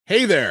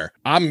Hey there,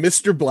 I'm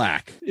Mr.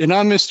 Black. And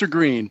I'm Mr.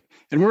 Green.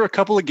 And we're a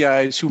couple of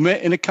guys who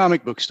met in a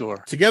comic book store.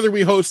 Together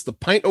we host the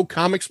Pint O'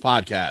 Comics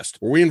podcast,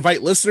 where we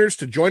invite listeners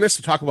to join us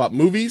to talk about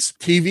movies,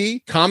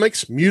 TV,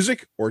 comics,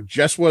 music, or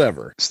just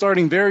whatever.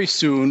 Starting very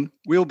soon,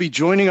 we'll be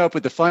joining up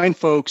with the fine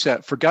folks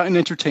at Forgotten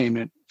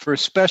Entertainment for a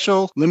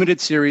special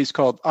limited series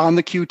called On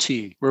the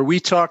QT, where we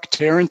talk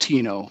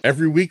Tarantino.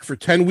 Every week for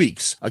 10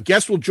 weeks, a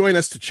guest will join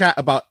us to chat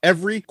about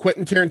every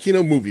Quentin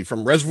Tarantino movie,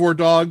 from Reservoir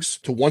Dogs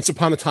to Once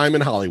Upon a Time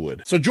in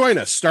Hollywood. So join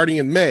us starting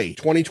in May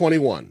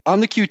 2021. On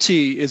the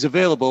QT is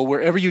available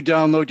wherever you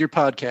download your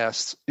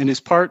podcasts and is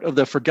part of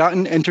the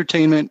Forgotten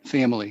Entertainment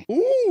family.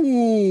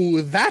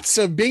 Ooh, that's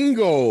a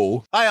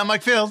bingo. Hi, I'm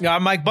Mike Field.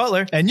 I'm Mike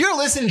Butler. And you're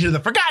listening to the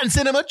Forgotten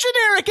Cinema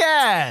Generic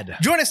Ad.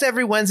 Join us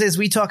every Wednesday as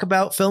we talk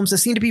about films that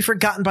seem to be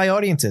forgotten by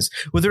audiences,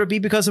 whether it be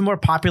because a more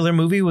popular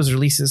movie was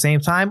released at the same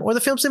time or the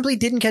film simply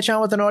didn't catch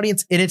on with an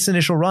audience in its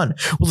initial run.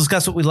 We'll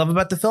discuss what we love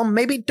about the film,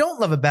 maybe don't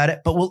love about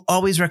it, but we'll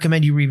always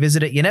recommend you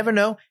revisit it. You never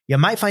know, you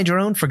might find your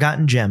own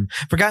forgotten gem.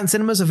 Forgotten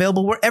Cinema is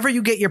available wherever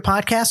you get your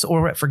podcasts,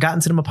 or at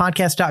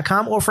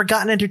ForgottenCinemaPodcast.com or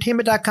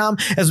ForgottenEntertainment.com,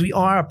 as we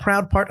are a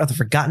proud part of the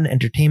Forgotten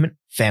Entertainment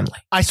family.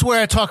 I swear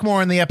I talk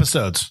more in the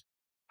episodes.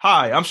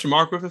 Hi, I'm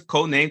Shamar Griffith,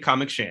 codename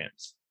Comic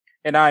Shams.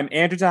 And I'm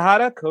Andrew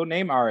Tejada,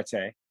 codename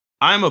Arate.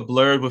 I'm a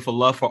blurred with a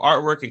love for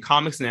artwork and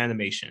comics and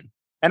animation.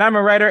 And I'm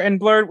a writer and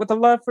blurred with a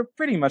love for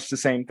pretty much the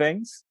same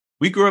things.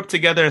 We grew up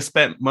together and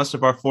spent much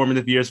of our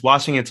formative years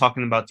watching and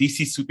talking about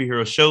DC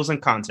superhero shows and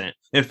content.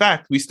 In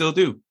fact, we still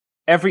do.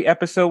 Every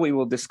episode, we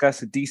will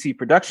discuss a DC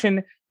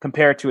production,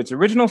 compare it to its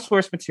original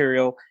source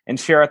material, and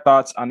share our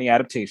thoughts on the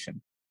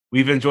adaptation.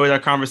 We've enjoyed our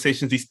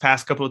conversations these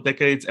past couple of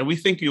decades, and we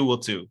think you will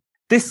too.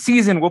 This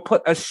season, we'll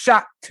put a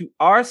shock to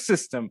our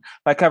system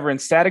by covering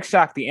Static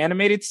Shock, the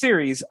animated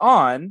series,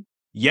 on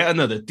yet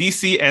another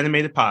DC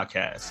animated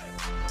podcast.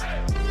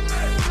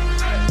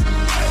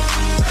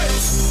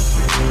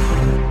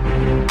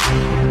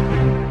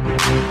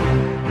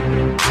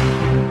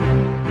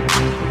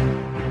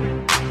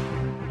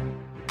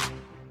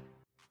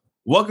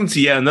 Welcome to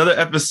yet another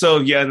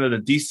episode, yet another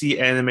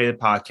DC animated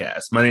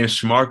podcast. My name is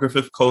Shamar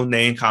Griffith,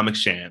 codename Comic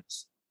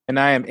Shams. And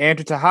I am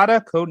Andrew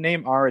Tejada,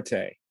 codename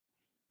Arate.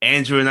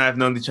 Andrew and I have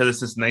known each other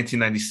since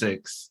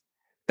 1996.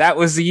 That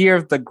was the year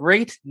of the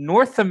great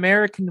North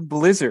American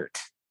blizzard.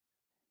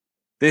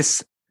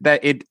 That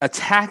it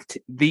attacked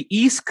the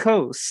East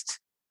Coast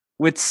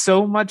with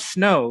so much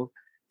snow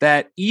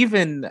that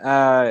even,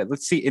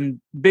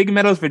 in Big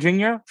Meadows,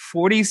 Virginia,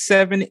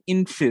 47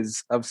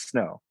 inches of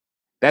snow.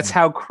 That's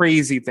how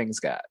crazy things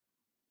got.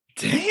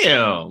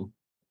 Damn.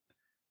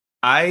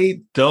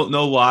 I don't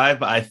know why,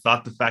 but I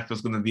thought the fact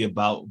was going to be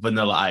about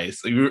Vanilla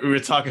Ice. We were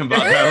talking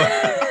about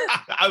that.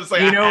 I was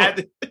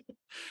like,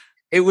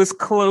 it was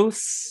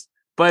close,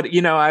 but,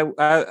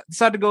 I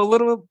decided to go a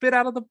little bit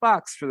out of the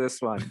box for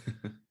this one.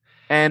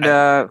 And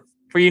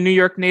for you New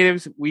York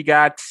natives, we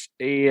got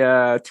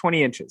a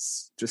 20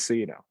 inches, just so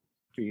you know,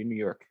 for you New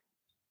York.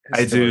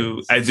 I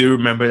do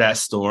remember that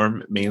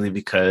storm, mainly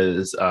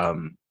because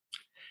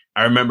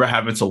I remember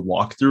having to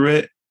walk through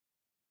it.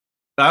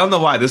 I don't know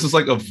why. This was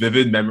like a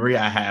vivid memory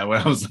I had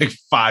when I was like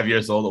 5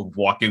 years old of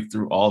walking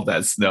through all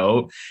that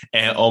snow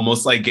and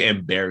almost like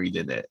getting buried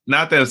in it.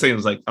 Not that I'm saying it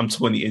was like I'm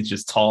 20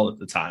 inches tall at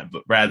the time,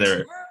 but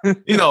rather,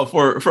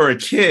 for a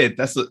kid,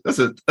 that's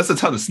a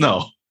ton of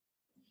snow.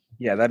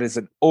 Yeah, that is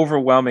an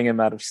overwhelming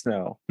amount of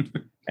snow.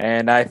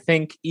 And I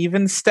think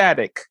even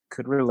Static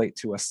could relate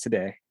to us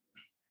today.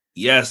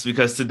 Yes,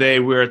 because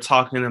today we're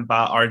talking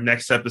about our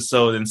next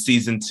episode in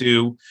season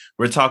 2.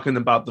 We're talking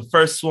about the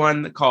first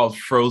one called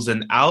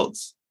Frozen Out,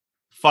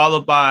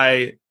 followed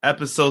by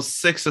episode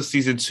 6 of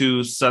season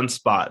 2,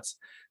 Sunspots.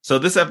 So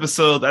this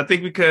episode, I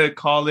think we could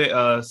call it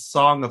a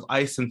Song of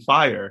Ice and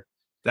Fire.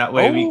 That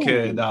way we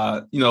could,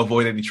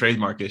 avoid any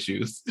trademark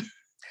issues.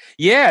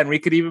 Yeah, and we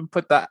could even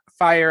put the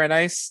Fire and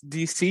Ice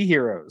DC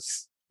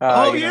heroes.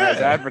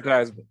 As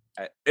advertisement.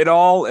 It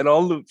all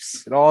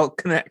loops. It all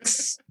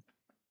connects.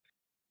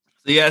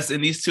 Yes, in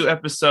these 2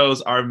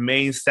 episodes, our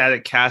main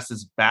Static cast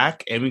is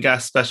back, and we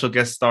got special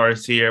guest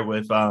stars here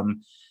with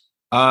Hynden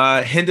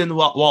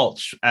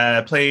Walch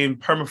playing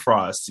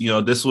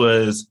Permafrost. This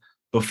was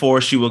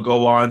before she would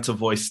go on to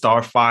voice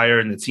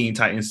Starfire in the Teen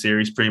Titans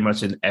series, pretty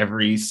much in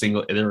every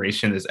single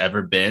iteration there's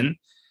ever been.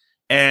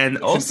 And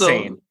it's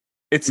also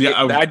insane.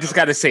 I just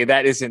got to say,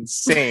 that is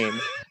insane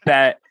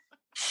that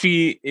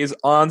she is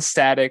on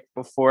Static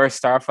before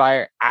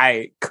Starfire.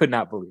 I could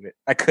not believe it.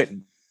 I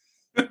couldn't.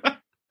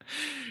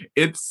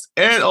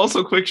 And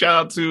also quick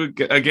shout out to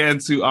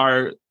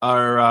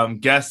our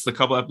guests a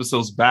couple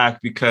episodes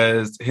back,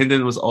 because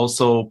Hynden was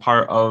also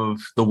part of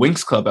the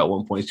Winx Club at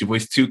one point. She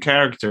voiced 2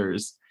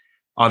 characters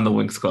on the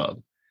Winx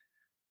Club.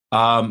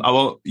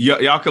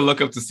 Y'all can look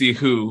up to see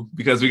who,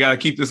 because we got to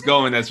keep this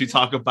going as we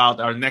talk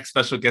about our next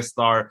special guest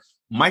star,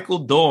 Michael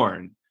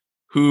Dorn,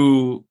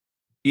 who,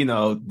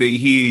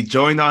 he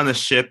joined on a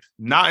ship,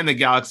 not in a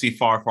galaxy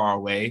far, far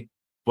away,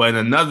 but in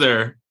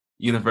another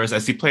universe,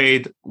 as he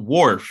played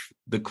Worf,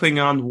 the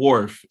Klingon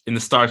Worf in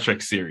the Star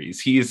Trek series.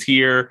 He is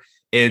here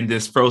in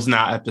this Frozen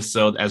Out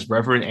episode as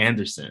Reverend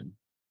Anderson.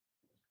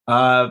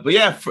 But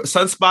yeah,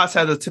 Sunspots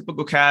had a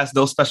typical cast,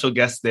 no special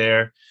guests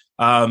there,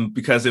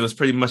 because it was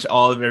pretty much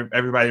all of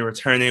everybody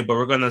returning. But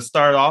we're going to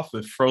start off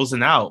with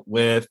Frozen Out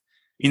with,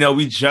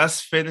 we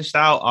just finished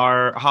out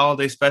our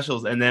holiday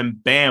specials, and then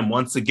bam,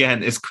 once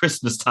again, it's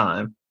Christmas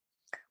time.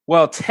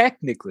 Well,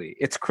 technically,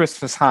 it's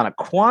Christmas, Hanukkah,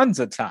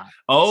 Kwanzaa time.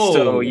 Oh,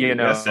 so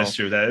yes, that's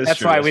true. That's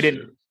true. Why we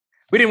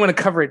didn't want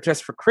to cover it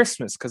just for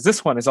Christmas, because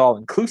this one is all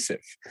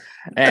inclusive,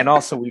 and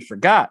also we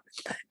forgot.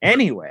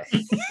 Anyway,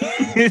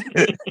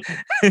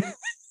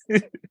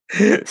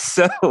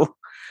 so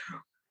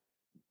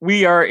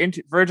we are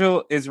into.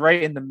 Virgil is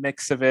right in the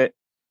mix of it.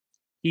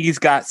 He's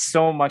got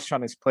so much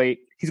on his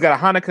plate. He's got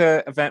a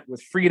Hanukkah event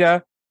with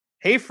Frida.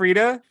 Hey,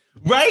 Frida.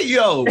 Right,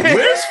 yo.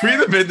 Where's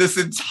Frida been this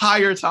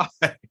entire time?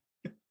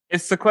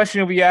 It's the question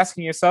you'll be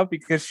asking yourself,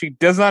 because she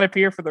does not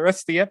appear for the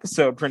rest of the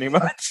episode, pretty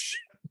much.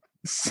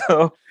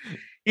 So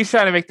he's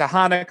trying to make the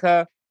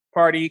Hanukkah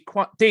party,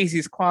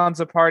 Daisy's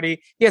Kwanzaa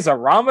party. He has a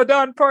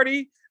Ramadan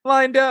party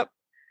lined up.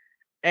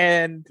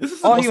 And this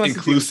is the most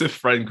inclusive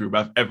friend group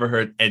I've ever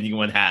heard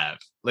anyone have.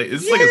 Like,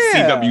 it's like a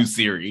CW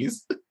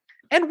series.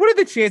 And what are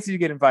the chances you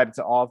get invited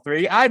to all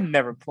three? I've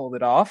never pulled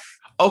it off.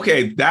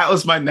 Okay, that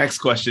was my next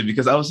question,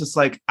 because I was just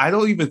like, I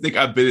don't even think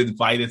I've been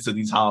invited to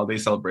these holiday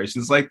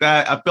celebrations like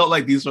that. I felt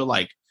like these were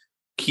like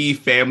key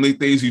family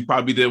things you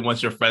probably didn't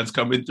want your friends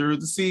coming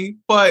through to see.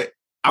 But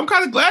I'm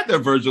kind of glad that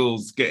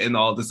Virgil's getting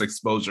all this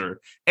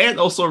exposure, and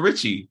also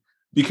Richie,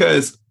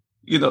 because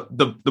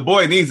the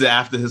boy needs it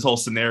after his whole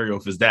scenario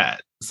with his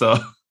dad. So,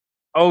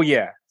 oh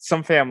yeah,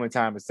 some family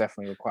time is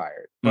definitely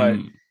required, but.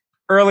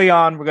 Early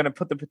on, we're going to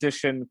put the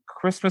petition,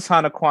 Christmas,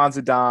 Hanukkah,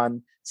 Kwanzaa,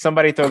 Dawn.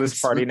 Somebody throw this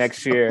party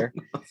next year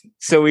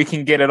so we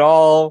can get it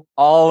all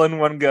in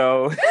one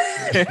go.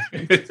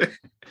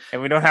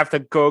 And we don't have to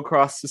go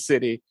across the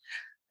city.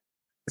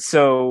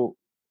 So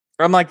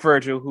unlike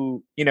Virgil,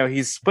 who,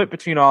 he's split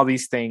between all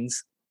these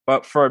things,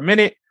 but for a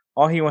minute,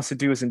 all he wants to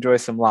do is enjoy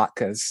some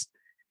latkes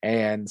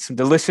and some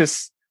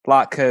delicious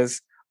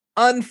latkes.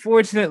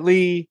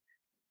 Unfortunately,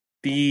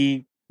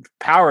 the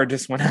power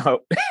just went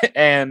out,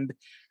 and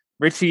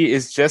Richie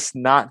is just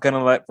not going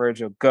to let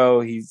Virgil go.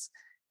 He's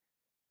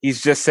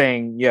just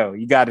saying, yo,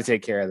 you got to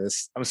take care of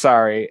this. I'm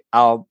sorry.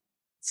 I'll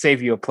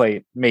save you a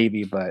plate,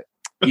 maybe, but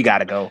you got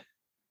to go.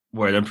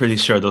 Word, I'm pretty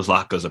sure those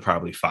latkes are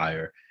probably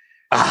fire.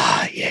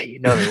 Ah, yeah,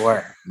 they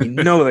were.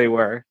 They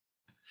were.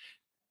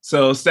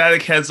 So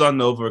Static heads on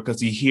over because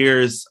he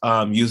hears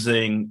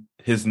using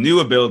his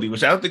new ability,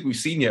 which I don't think we've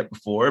seen yet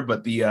before,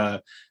 but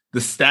the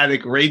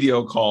static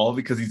radio call,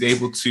 because he's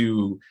able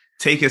to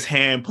take his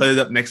hand, put it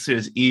up next to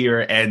his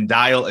ear, and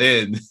dial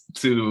in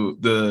to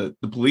the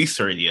police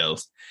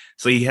radios.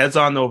 So he heads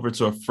on over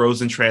to a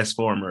frozen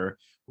transformer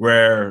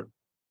where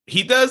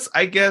he does,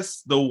 I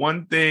guess,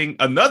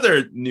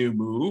 another new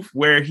move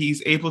where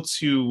he's able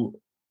to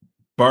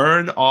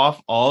burn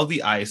off all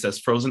the ice that's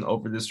frozen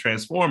over this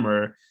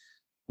transformer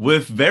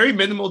with very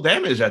minimal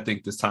damage, I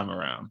think, this time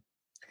around.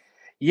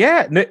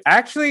 Yeah,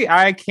 actually,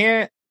 I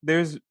can't.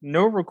 There's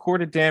no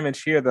recorded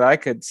damage here that I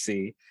could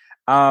see.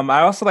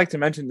 I also like to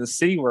mention the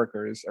city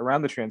workers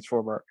around the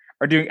transformer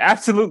are doing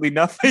absolutely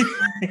nothing.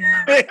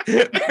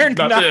 They're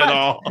nothing at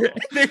all.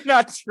 They're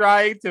not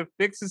trying to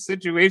fix the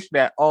situation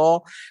at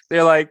all.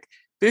 They're like,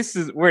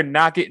 we're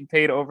not getting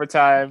paid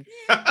overtime.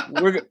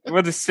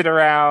 We'll just sit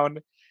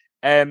around,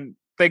 and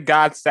thank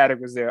God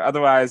Static was there.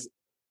 Otherwise,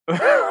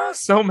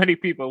 so many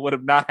people would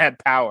have not had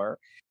power.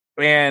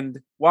 And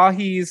while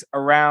he's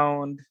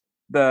around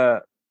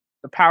the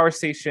power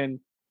station,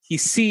 he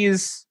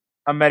sees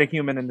a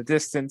metahuman in the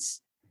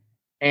distance,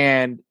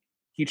 and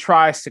he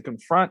tries to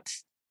confront,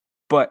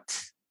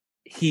 but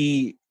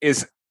he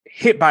is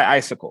hit by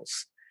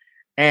icicles,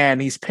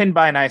 and he's pinned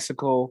by an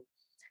icicle.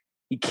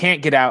 He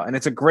can't get out, and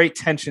it's a great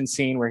tension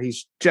scene where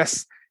he's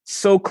just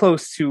so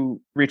close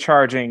to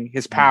recharging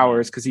his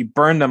powers because he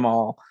burned them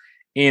all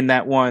in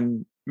that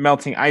one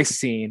melting ice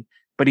scene,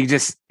 but he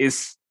just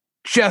is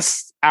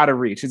just out of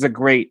reach. It's a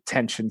great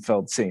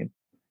tension-filled scene.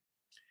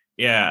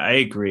 Yeah, I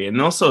agree. And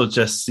also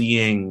just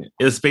seeing,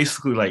 it's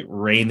basically like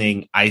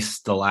raining ice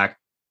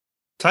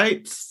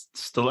stalagmites?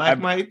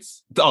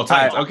 Oh,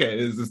 tides.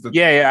 Okay.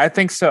 Yeah, I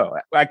think so.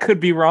 I could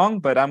be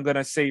wrong, but I'm going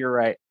to say you're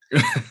right.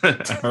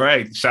 All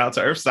right. Shout out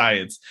to Earth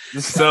Science.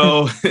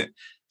 So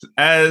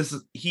as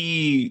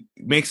he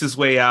makes his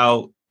way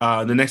out,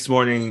 the next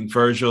morning,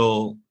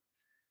 Virgil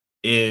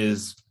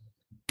is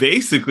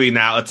basically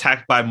now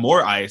attacked by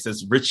more ice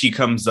as Richie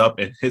comes up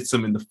and hits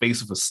him in the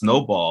face with a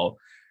snowball,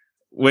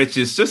 which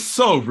is just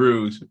so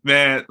rude,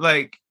 man.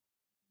 Like,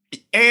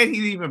 and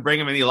he didn't even bring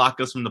him any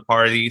latkes from the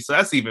party, so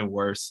that's even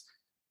worse.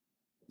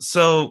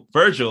 So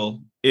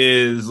Virgil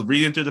is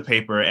reading through the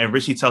paper, and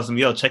Richie tells him,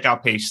 yo, check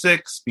out page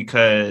 6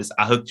 because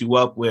I hooked you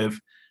up with,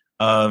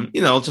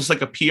 just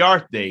like a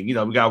PR thing. We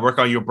got to work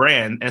on your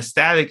brand. And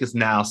Static is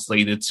now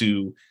slated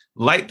to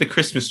light the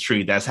Christmas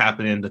tree that's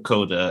happening in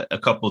Dakota a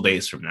couple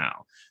days from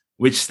now,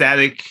 which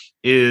Static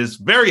is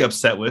very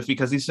upset with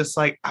because he's just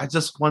like, I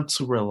just want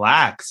to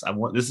relax.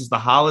 This is the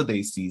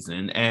holiday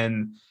season.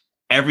 And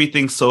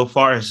everything so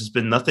far has just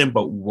been nothing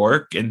but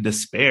work and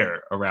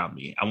despair around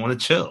me. I want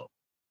to chill.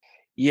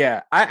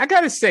 Yeah, I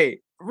gotta say,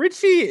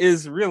 Richie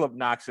is real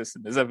obnoxious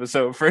in this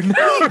episode for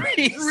no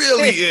reason.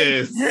 Really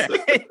is.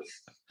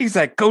 He's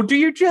like, go do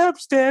your job,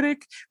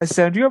 Static. I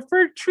signed you up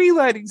for tree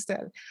lighting,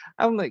 Static.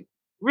 I'm like,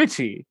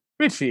 Richie,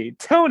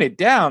 tone it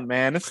down,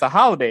 man. It's the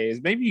holidays.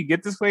 Maybe you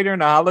get this way during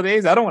the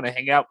holidays. I don't want to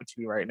hang out with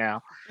you right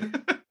now.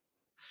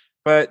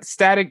 But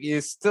Static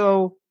is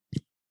still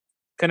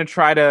gonna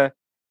try to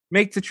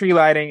make the tree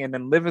lighting and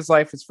then live his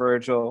life as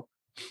Virgil,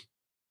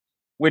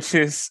 which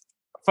is,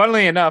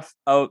 funnily enough,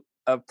 a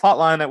plot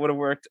line that would have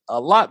worked a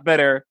lot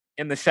better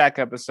in the Shaq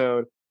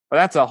episode, but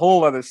that's a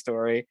whole other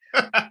story.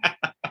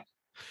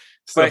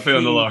 Still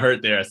feeling a little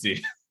hurt there, I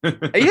see. Yeah,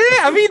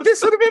 I mean,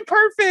 this would have been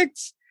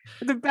perfect.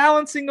 The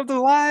balancing of the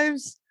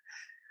lives.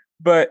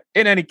 But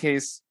in any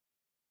case,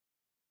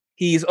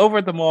 he's over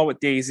at the mall with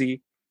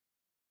Daisy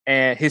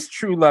and his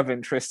true love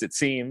interest, it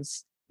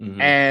seems.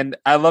 Mm-hmm. And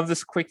I love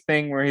this quick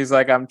thing where he's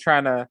like, I'm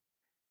trying to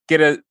get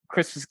a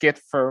Christmas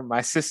gift for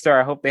my sister.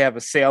 I hope they have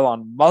a sale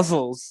on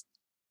muzzles.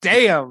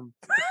 Damn.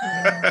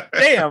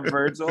 Damn,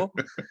 Virgil.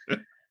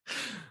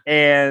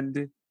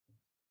 And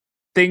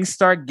things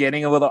start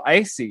getting a little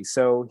icy.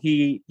 So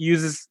he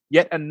uses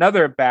yet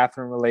another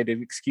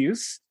bathroom-related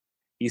excuse.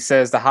 He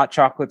says the hot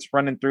chocolate's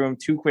running through him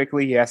too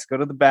quickly. He has to go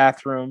to the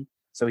bathroom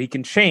so he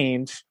can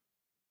change.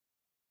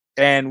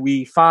 And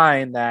we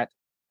find that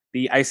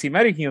the icy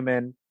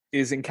metahuman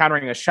is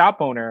encountering a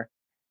shop owner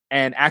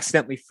and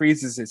accidentally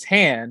freezes his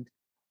hand,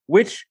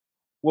 which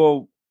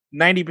will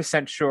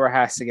 90% sure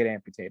has to get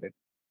amputated.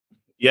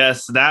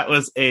 Yes, that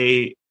was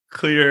a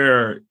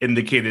clear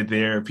indicator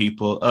there,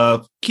 people,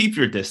 of keep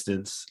your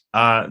distance.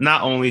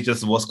 Not only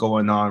just what's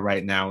going on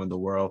right now in the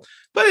world,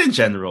 but in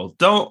general,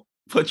 don't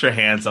put your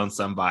hands on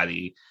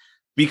somebody,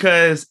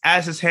 because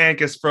as his hand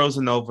gets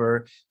frozen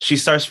over, she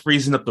starts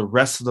freezing up the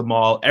rest of the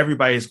mall.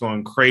 Everybody's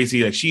going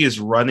crazy. Like, she is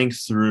running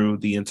through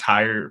the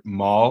entire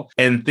mall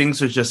and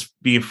things are just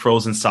being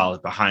frozen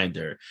solid behind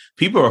her.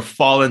 People are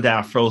falling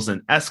down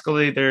frozen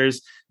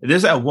escalators.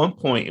 There's at one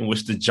point in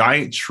which the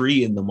giant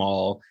tree in the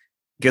mall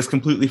gets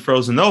completely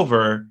frozen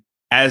over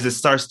as it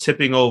starts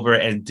tipping over,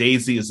 and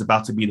Daisy is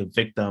about to be the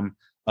victim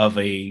of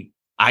a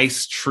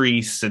ice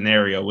tree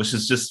scenario, which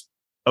is just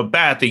a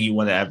bad thing you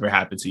want to ever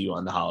happen to you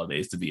on the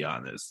holidays, to be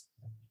honest.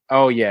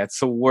 Oh yeah,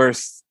 it's the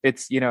worst.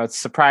 It's, it's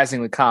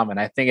surprisingly common.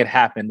 I think it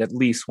happened at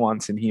least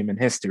once in human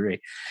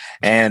history.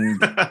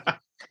 And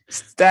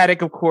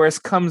Static, of course,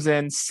 comes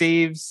in,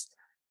 saves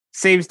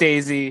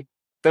Daisy.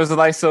 There was a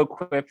nice little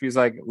quip. He's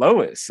like,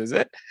 Lois, is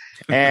it?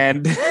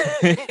 And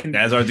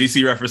that's our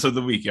DC reference of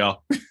the week,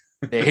 y'all.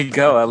 There you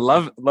go. I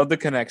love the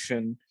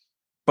connection.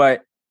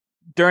 But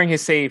during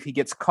his save, he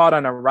gets caught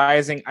on a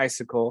rising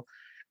icicle,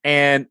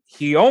 and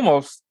he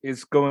almost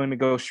is going to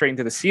go straight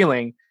into the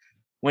ceiling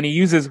when he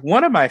uses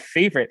one of my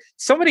favorite,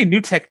 so many new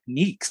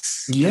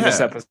techniques in this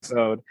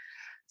episode.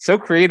 So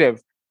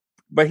creative.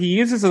 But he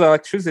uses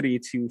electricity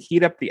to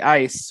heat up the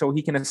ice so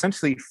he can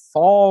essentially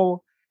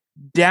fall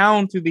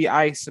down through the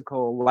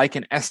icicle like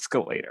an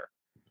elevator,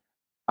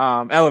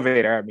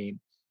 I mean,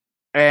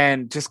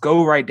 and just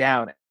go right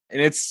down.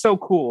 And it's so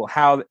cool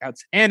how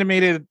it's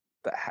animated,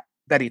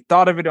 that he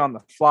thought of it on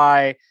the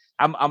fly.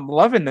 I'm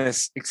loving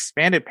this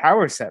expanded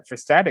power set for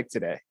Static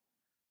today.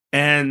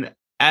 And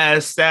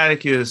as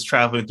Static is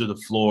traveling through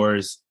the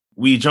floors,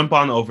 we jump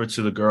on over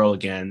to the girl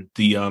again,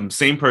 the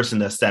same person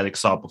that Static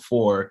saw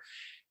before.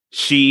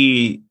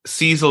 She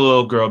sees a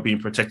little girl being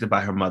protected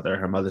by her mother.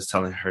 Her mother's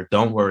telling her,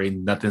 don't worry,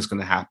 nothing's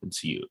going to happen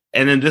to you.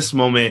 And in this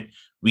moment,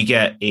 we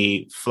get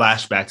a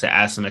flashback to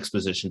add some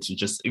exposition to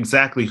just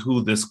exactly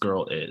who this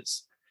girl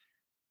is.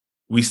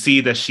 We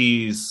see that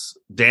she's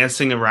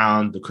dancing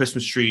around the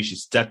Christmas tree.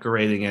 She's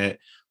decorating it.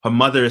 Her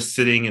mother is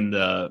sitting in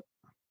the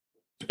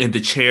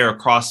chair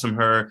across from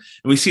her. And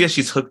we see that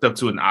she's hooked up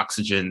to an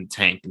oxygen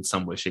tank in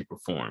some way, shape, or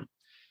form.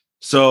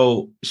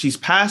 So she's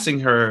passing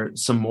her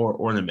some more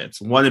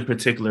ornaments, one in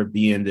particular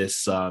being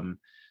this an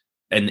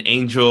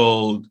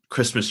angel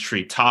Christmas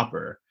tree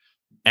topper.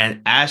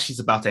 And as she's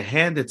about to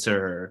hand it to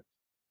her,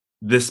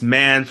 this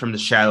man from the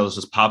shadows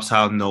just pops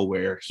out of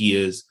nowhere. He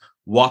is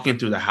walking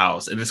through the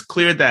house, and it's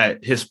clear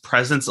that his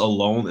presence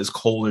alone is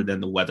colder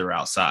than the weather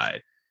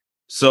outside.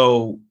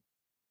 So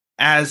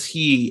as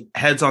he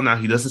heads on out,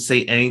 he doesn't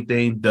say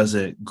anything,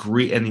 doesn't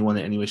greet anyone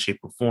in any way, shape,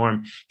 or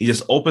form. He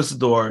just opens the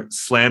door,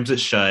 slams it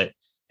shut,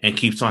 and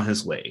keeps on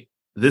his way.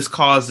 This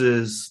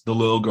causes the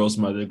little girl's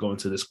mother to go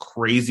into this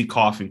crazy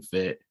coughing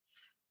fit.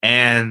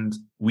 And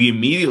we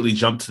immediately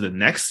jump to the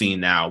next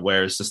scene now,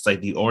 where it's just like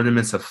the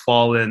ornaments have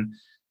fallen.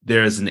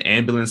 There's an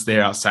ambulance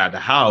there outside the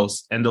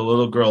house, and the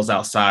little girl's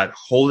outside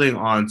holding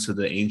on to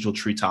the angel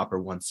tree topper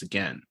once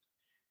again.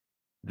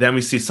 Then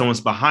we see someone's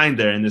behind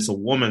her, and there's a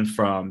woman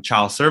from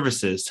Child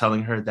Services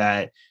telling her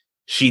that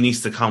she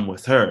needs to come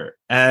with her.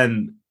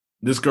 And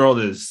this girl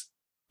is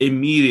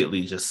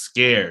immediately just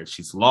scared.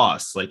 She's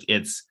lost. Like,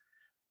 it's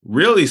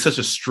really such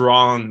a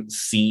strong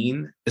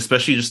scene,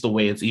 especially just the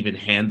way it's even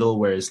handled,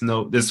 where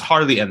there's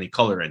hardly any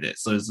color in it.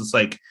 So it's just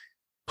like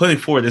putting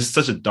forward, this is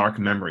such a dark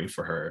memory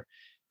for her.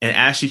 And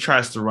as she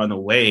tries to run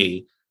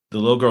away, the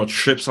little girl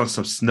trips on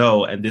some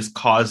snow, and this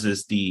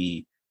causes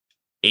the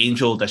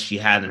angel that she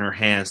had in her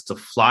hands to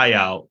fly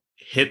out,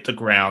 hit the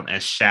ground,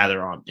 and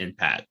shatter on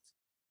impact.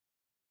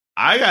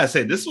 I gotta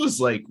say, this was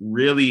like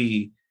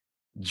really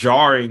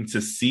jarring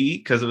to see,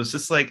 because it was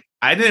just like,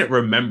 I didn't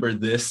remember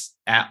this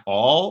at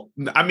all.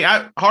 I mean,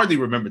 I hardly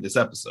remember this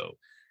episode,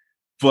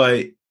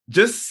 but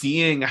just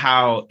seeing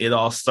how it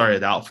all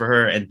started out for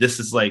her, and this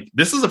is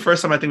the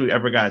first time I think we've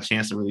ever got a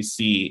chance to really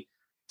see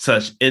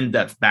such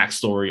in-depth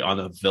backstory on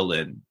a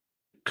villain,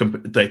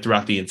 like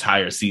throughout the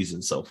entire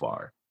season so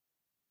far.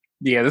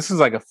 Yeah, this is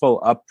like a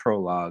full up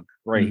prologue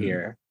right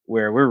here,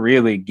 where we're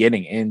really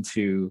getting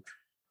into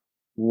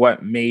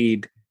what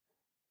made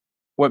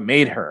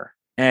her.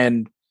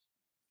 And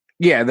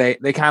yeah,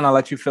 they kind of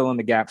let you fill in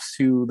the gaps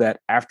too,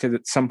 that after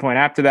some point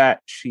after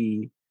that,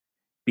 she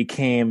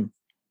became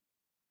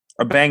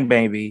a bang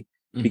baby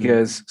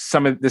because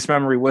some of this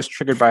memory was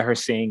triggered by her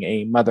seeing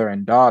a mother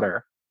and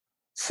daughter.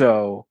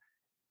 So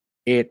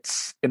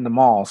it's in the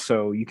mall.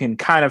 So you can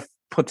kind of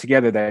put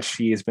together that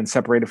she has been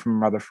separated from her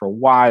mother for a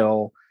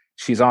while.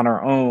 She's on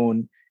her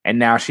own. And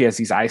now she has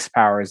these ice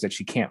powers that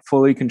she can't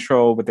fully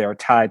control, but they are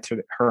tied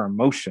to her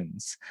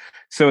emotions.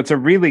 So it's a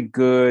really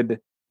good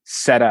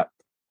setup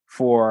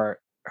for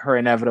her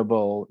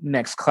inevitable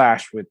next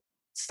clash with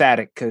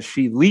Static, because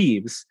she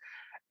leaves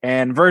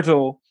and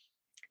Virgil,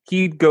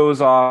 he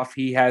goes off.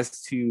 He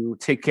has to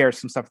take care of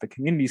some stuff at the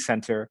community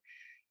center,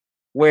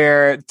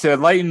 where, to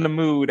lighten the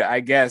mood,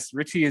 I guess,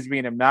 Richie is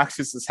being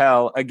obnoxious as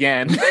hell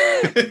again.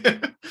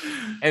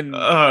 And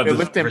they're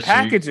lifting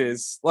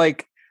packages.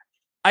 Like,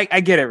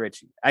 I get it,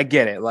 Richie. I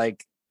get it.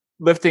 Like,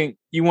 lifting,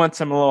 you want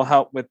some little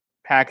help with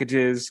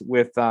packages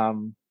with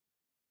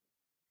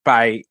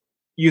by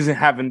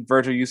having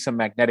Virgil use some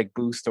magnetic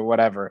boost or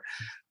whatever.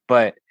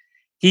 But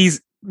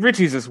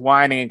Richie's just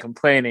whining and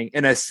complaining.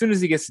 And as soon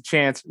as he gets a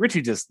chance,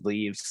 Richie just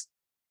leaves.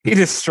 He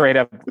just straight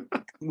up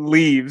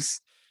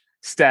leaves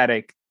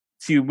Static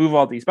to move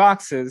all these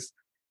boxes.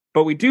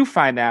 But we do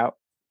find out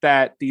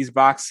that these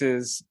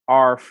boxes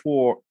are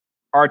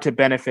to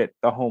benefit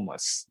the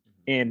homeless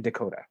in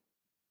Dakota.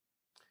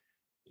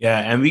 Yeah,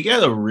 and we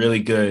get a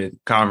really good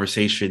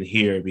conversation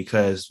here,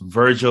 because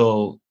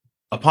Virgil,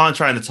 upon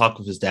trying to talk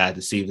with his dad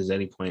to see if there's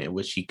any point at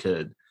which he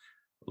could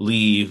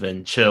leave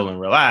and chill and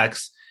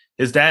relax,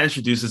 his dad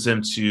introduces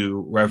him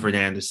to Reverend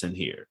Anderson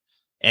here.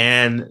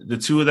 And the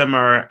two of them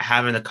are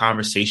having a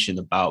conversation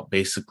about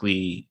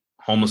basically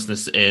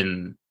homelessness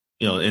in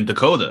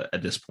Dakota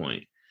at this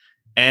point.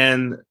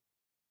 And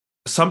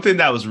something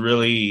that was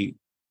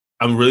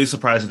I'm really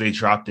surprised that they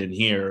dropped in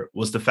here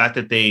was the fact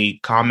that they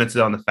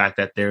commented on the fact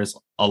that there's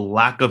a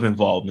lack of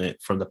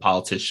involvement from the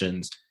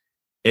politicians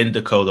in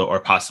Dakota, or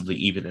possibly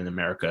even in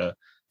America,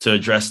 to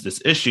address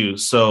this issue.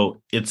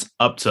 So it's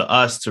up to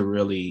us to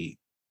really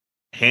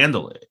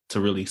handle it,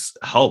 to really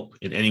help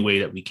in any way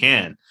that we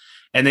can.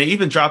 And they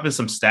even drop in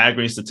some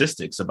staggering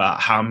statistics about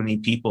how many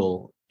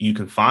people you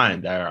can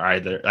find that are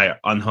either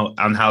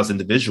unhoused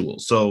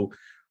individuals. So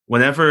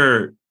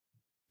whenever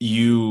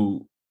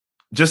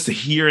just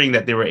hearing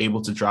that they were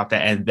able to drop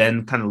that and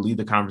then kind of lead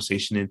the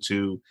conversation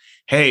into,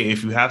 hey,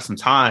 if you have some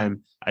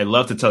time, I'd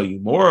love to tell you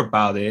more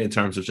about it, in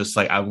terms of just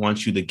like, I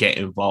want you to get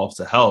involved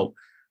to help.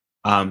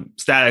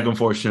 Static,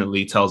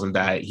 unfortunately, tells him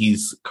that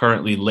he's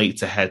currently late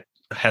to head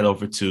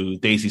over to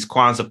Daisy's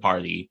Kwanzaa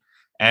party.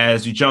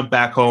 As you jump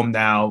back home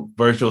now,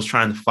 Virgil's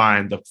trying to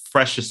find the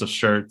freshest of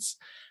shirts.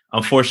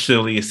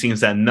 Unfortunately, it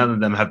seems that none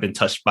of them have been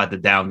touched by the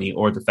Downy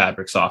or the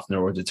fabric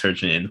softener or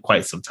detergent in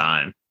quite some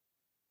time.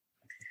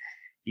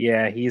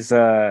 Yeah, he's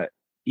got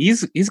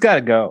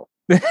to go.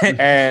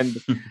 And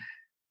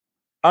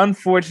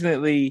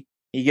unfortunately,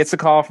 he gets a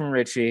call from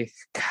Richie.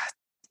 God,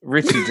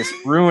 Richie just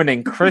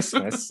ruining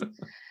Christmas.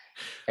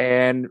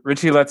 And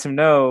Richie lets him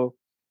know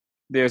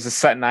there's a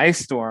sudden ice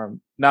storm,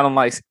 not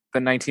unlike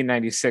the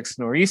 1996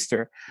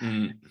 nor'easter,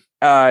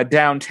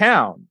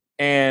 downtown.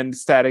 And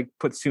Static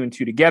puts two and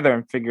two together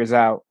and figures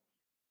out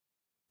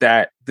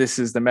that this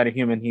is the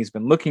metahuman he's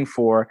been looking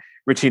for.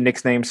 Richie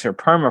nicknames her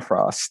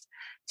Permafrost.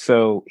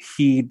 So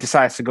he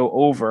decides to go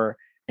over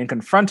and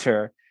confront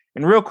her.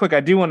 And real quick, I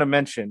do want to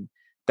mention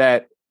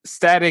that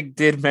Static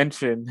did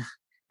mention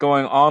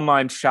going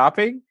online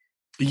shopping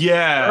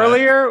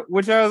earlier,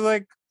 which I was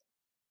like,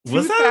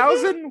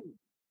 2000,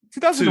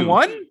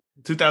 2001?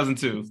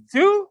 2002.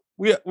 Two?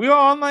 We were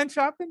online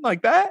shopping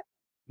like that?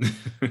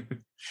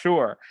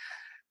 Sure.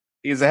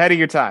 He's ahead of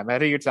your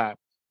time.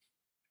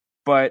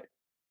 But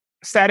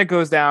Static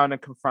goes down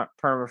and confront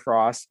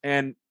Permafrost.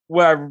 And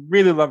what I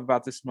really love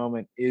about this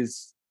moment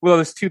is, well,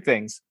 there's two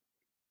things.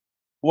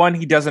 One,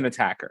 he doesn't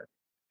attack her.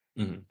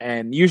 Mm-hmm.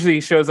 And usually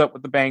he shows up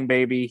with the bang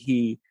baby.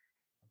 He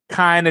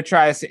kind of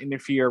tries to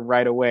interfere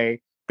right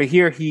away. But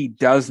here he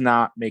does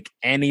not make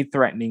any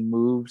threatening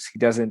moves. He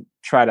doesn't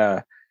try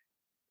to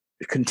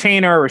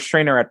contain her or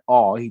restrain her at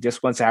all. He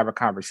just wants to have a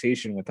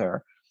conversation with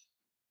her.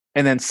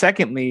 And then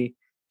secondly,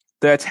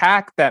 the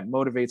attack that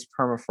motivates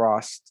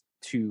Permafrost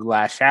to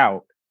lash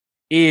out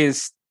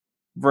is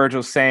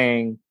Virgil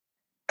saying,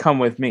 "Come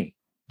with me."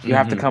 You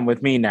have to come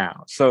with me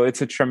now. So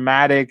it's a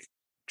traumatic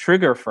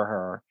trigger for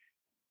her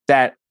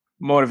that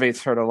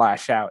motivates her to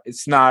lash out.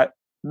 It's not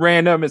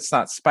random. It's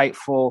not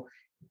spiteful.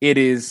 It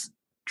is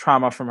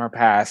trauma from her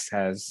past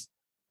has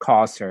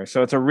caused her.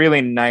 So it's a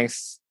really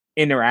nice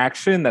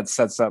interaction that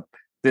sets up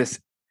this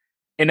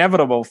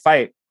inevitable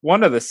fight.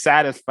 One of the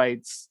saddest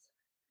fights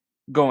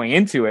going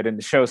into it in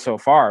the show so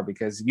far,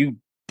 because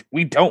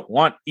we don't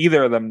want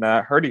either of them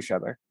to hurt each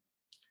other.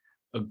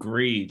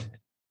 Agreed.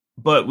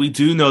 But we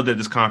do know that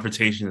this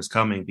confrontation is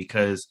coming,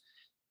 because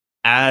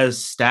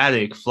as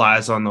Static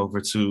flies on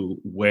over to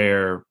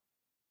where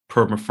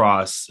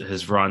Permafrost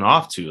has run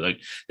off to,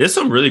 like, there's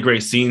some really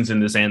great scenes in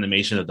this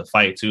animation of the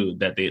fight too,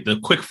 that the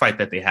quick fight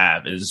that they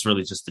have is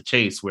really just the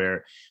chase,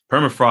 where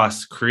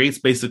Permafrost creates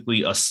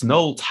basically a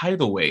snow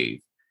tidal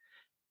wave.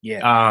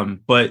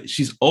 But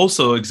she's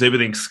also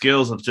exhibiting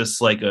skills of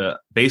just like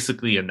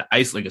basically an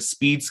ice, like a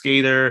speed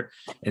skater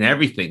and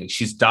everything.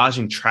 She's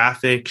dodging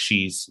traffic.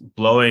 She's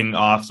blowing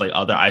off like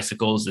other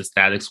icicles in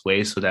Static's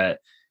way so that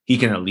he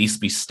can at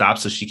least be stopped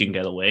so she can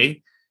get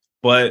away.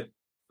 But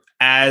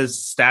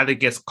as Static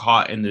gets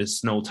caught in this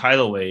snow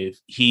tidal wave,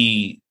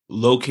 he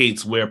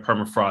locates where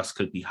Permafrost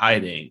could be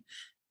hiding.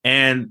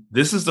 And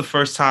this is the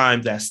first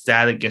time that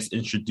Static gets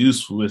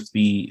introduced with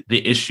the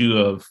issue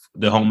of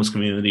the homeless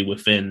community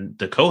within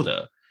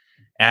Dakota,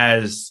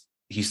 as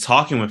he's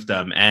talking with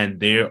them, and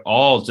they're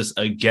all just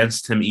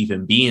against him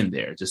even being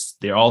there.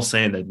 They're all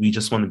saying that we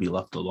just want to be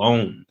left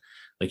alone.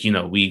 Like,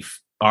 we've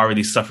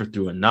already suffered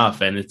through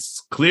enough. And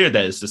it's clear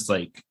that it's just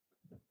like,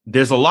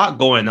 there's a lot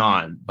going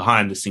on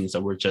behind the scenes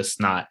that we're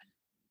just not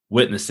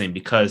witnessing,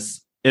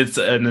 because it's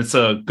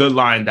a good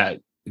line that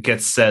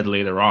gets said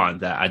later on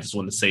that I just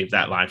want to save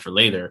that line for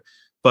later.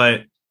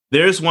 But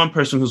there's one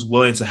person who's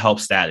willing to help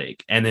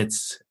Static, and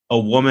it's a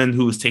woman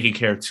who is taking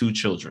care of 2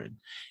 children.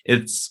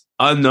 It's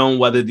unknown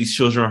whether these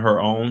children are her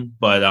own,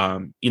 but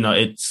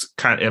it's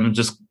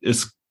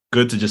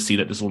good to just see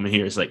that this woman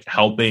here is like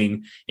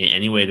helping in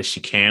any way that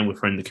she can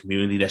within the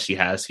community that she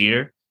has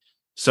here.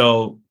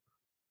 So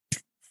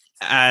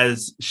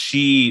as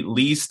she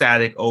leads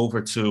Static over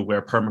to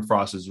where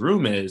Permafrost's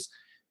room is,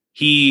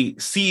 he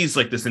sees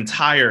like this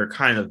entire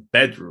kind of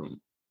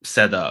bedroom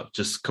set up,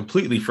 just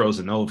completely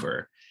frozen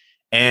over.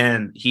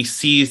 And he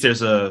sees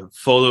there's a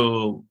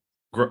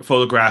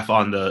photograph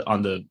on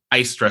the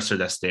ice dresser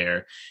that's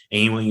there.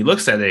 And when he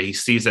looks at it, he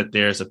sees that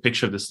there's a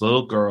picture of this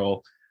little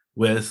girl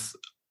with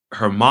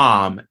her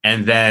mom.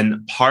 And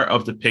then part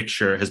of the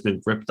picture has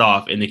been ripped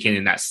off,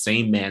 indicating that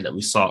same man that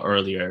we saw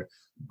earlier,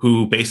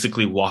 who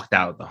basically walked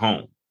out of the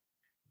home.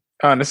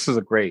 Oh, and this is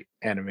a great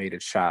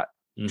animated shot.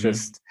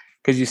 Just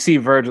because you see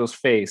Virgil's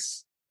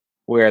face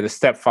where the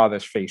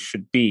stepfather's face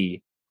should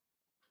be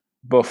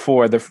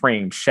before the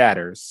frame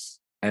shatters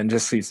and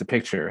just sees the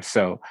picture.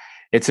 So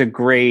it's a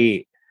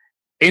great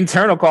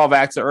internal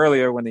callback to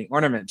earlier when the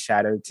ornament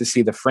shattered, to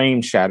see the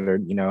frame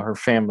shattered. Her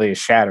family is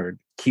shattered,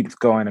 keeps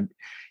going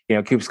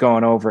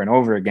over and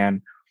over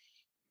again.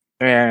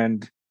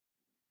 And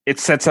it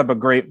sets up a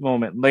great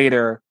moment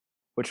later,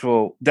 which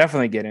we'll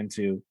definitely get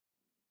into.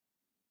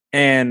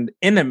 And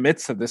in the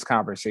midst of this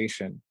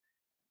conversation,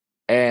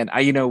 and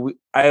I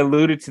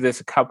alluded to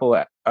this a couple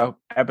of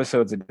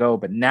episodes ago,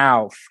 but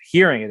now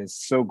hearing it is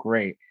so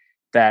great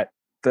that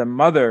the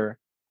mother,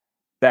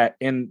 that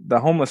in the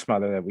homeless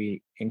mother that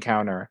we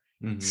encounter,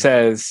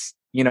 says,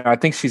 I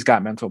think she's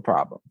got mental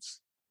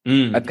problems.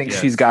 I think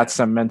she's got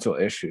some mental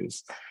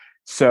issues.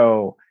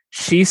 So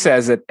she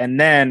says it. And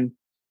then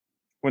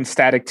when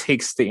Static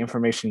takes the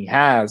information he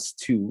has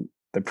to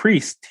the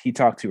priest he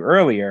talked to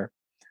earlier,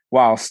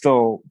 while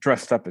still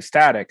dressed up as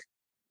Static,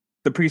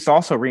 the priest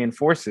also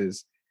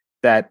reinforces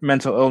that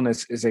mental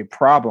illness is a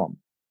problem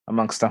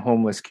amongst the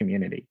homeless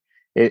community.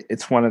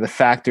 It's one of the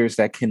factors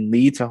that can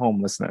lead to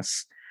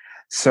homelessness.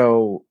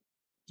 So,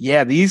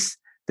 yeah, this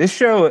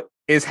show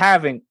is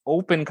having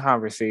open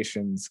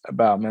conversations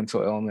about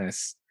mental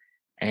illness,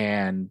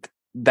 and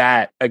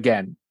that,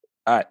 again,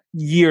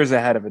 years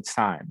ahead of its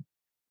time,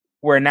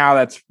 where now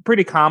that's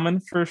pretty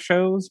common for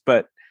shows,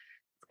 but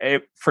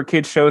for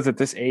kids shows at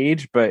this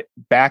age. But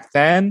back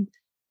then,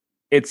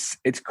 it's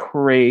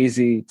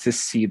crazy to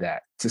see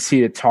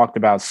it talked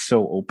about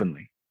so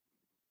openly.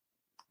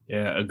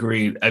 Yeah,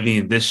 agreed. I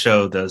mean, this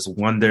show does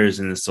wonders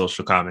in the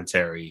social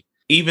commentary,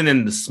 even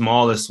in the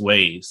smallest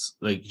ways.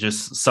 Like,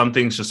 just some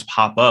things just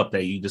pop up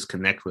that you just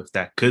connect with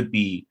that could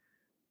be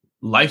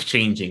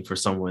life-changing for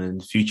someone in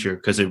the future,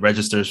 because it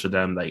registers for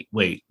them like,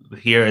 wait,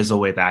 here is a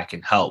way that I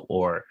can help,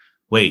 or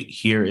wait,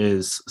 here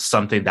is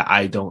something that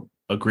I don't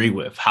agree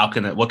with.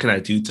 What can I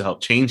do to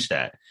help change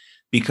that?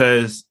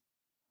 Because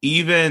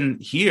even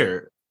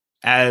here,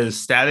 as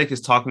Static is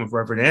talking with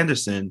Reverend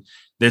Anderson,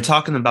 they're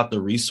talking about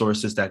the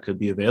resources that could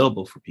be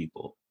available for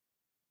people.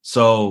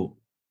 So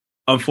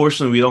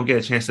unfortunately, we don't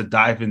get a chance to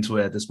dive into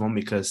it at this moment,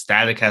 because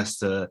Static has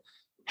to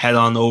head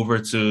on over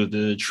to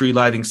the tree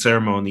lighting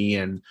ceremony,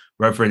 and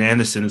Reverend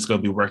Anderson is going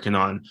to be working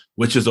on,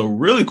 which is a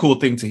really cool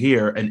thing to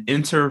hear, an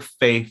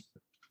interfaith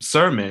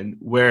sermon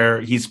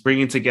where he's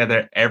bringing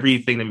together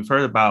everything that we've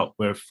heard about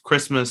with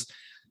Christmas,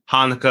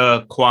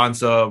 Hanukkah,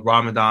 Kwanzaa,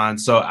 Ramadan.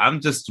 So I'm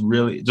just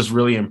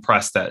really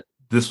impressed that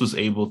this was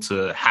able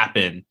to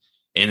happen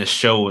in a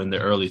show in the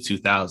early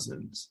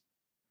 2000s.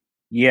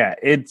 Yeah,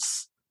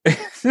 it's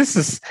this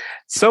is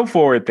so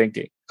forward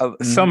thinking.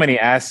 So many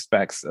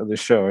aspects of the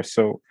show are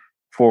so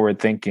forward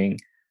thinking,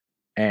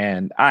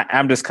 and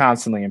I'm just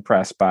constantly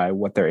impressed by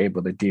what they're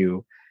able to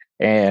do.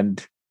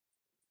 And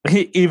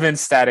even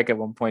Static at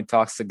one point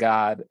talks to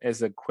God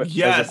as a quip.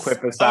 Yes. As a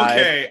quip aside.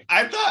 Okay.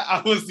 I thought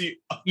I was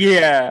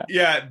Yeah.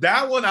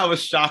 That one I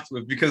was shocked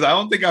with because I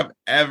don't think I've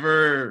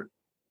ever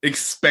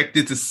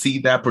expected to see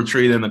that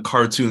portrayed in a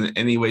cartoon in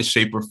any way,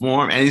 shape, or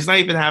form. And he's not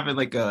even having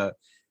like a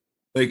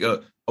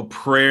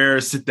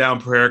prayer, sit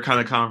down prayer kind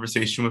of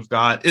conversation with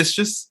God. It's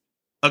just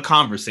a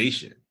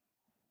conversation,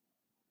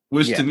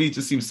 which to me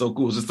just seems so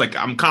cool. It's just like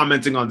I'm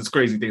commenting on this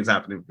crazy things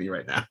happening with me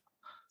right now.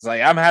 It's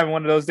like, I'm having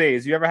one of those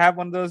days. You ever have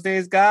one of those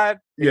days, God?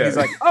 And he's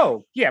like,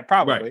 oh, yeah,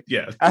 probably. Right.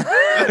 Yeah.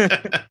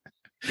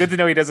 Good to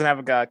know he doesn't have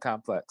a God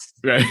complex.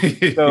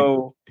 Right.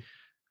 So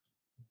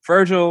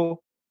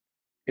Virgil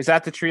is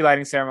at the tree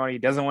lighting ceremony he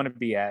doesn't want to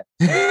be at.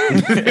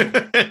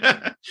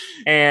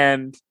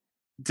 And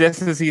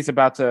just as he's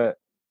about to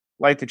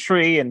light the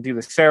tree and do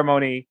the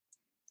ceremony,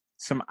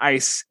 some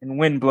ice and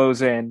wind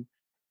blows in.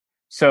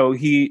 So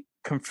he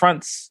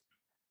confronts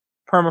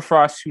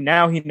Permafrost, who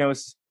now he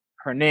knows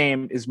her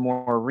name is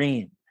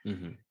Maureen.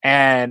 Mm-hmm.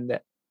 And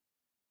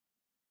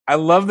I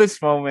love this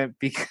moment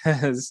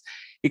because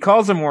he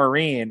calls her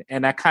Maureen,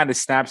 and that kind of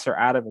snaps her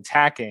out of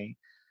attacking.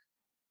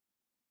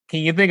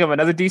 Can you think of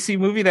another DC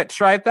movie that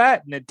tried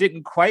that and it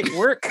didn't quite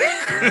work?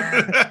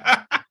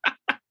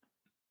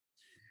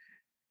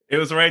 It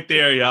was right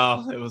there,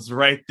 y'all. It was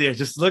right there.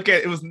 Just look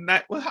at it. Was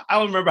not. I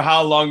don't remember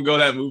how long ago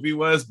that movie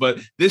was, but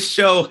this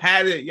show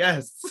had it.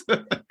 Yes.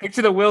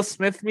 Picture the Will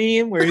Smith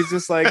meme where he's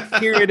just like,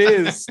 "Here it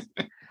is,"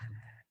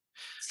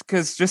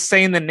 because just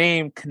saying the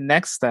name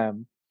connects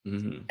them.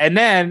 Mm-hmm. And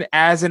then,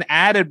 as an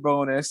added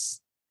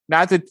bonus,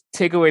 not to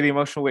take away the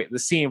emotional weight of the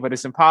scene, but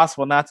it's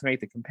impossible not to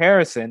make the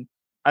comparison.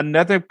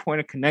 Another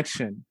point of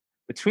connection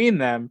between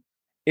them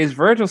is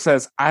Virgil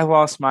says, "I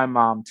lost my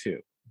mom too,"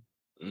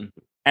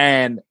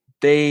 and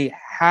they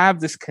have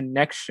this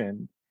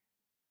connection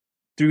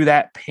through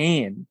that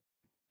pain.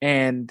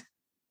 And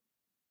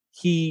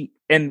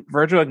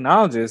Virgil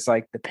acknowledges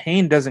like the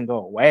pain doesn't go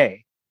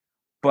away,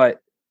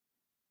 but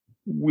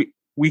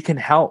we can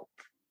help.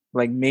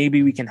 Like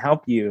maybe we can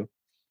help you.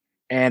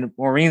 And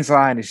Maureen's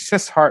line is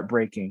just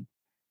heartbreaking,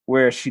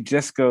 where she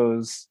just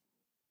goes,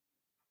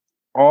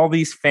 all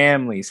these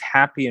families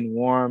happy and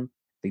warm,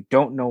 they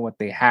don't know what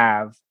they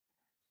have.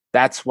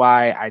 That's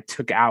why I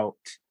took out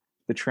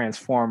the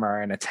Transformer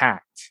and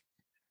attacked.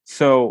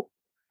 So,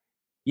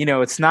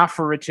 it's not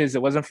for riches.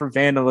 It wasn't for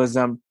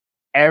vandalism.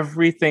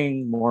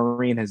 Everything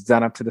Maureen has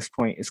done up to this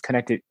point is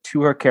connected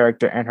to her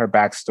character and her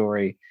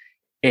backstory.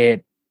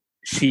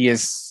 She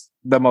is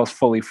the most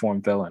fully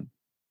formed villain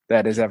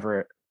that is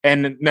ever.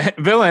 And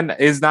villain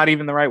is not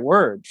even the right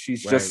word.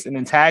 She's just an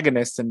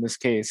antagonist in this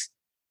case,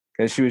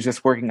 because she was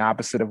just working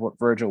opposite of what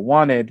Virgil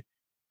wanted.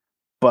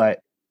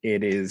 But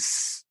it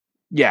is,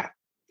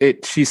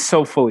 she's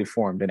so fully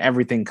formed, and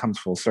everything comes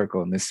full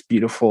circle in this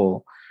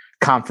beautiful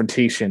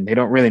confrontation. They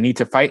don't really need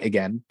to fight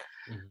again.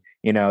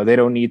 Mm-hmm. They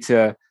don't need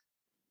to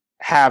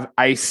have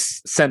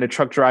Ice send a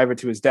truck driver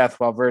to his death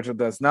while Virgil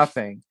does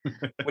nothing,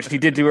 which he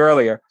did do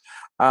earlier.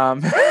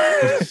 I'm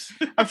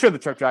sure the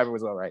truck driver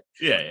was all right.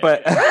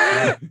 But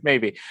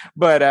maybe.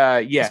 But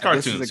it's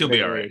cartoons. He'll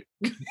be all right.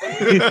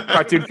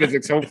 Cartoon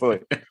physics, hopefully.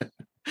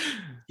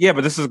 Yeah,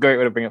 but this is a great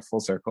way to bring it full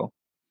circle.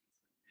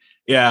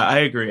 Yeah, I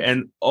agree.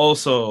 And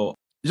also,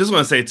 just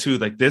want to say too,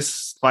 like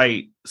this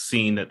fight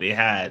scene that they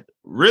had,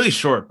 really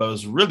short, but it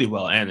was really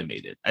well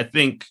animated. I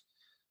think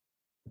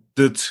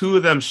the two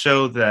of them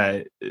show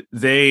that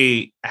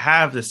they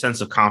have the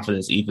sense of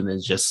confidence, even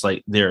in just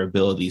like their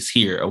abilities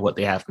here, of what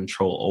they have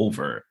control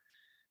over,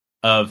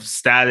 of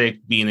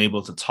Static being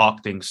able to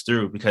talk things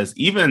through. Because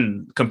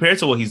even compared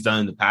to what he's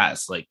done in the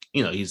past, like,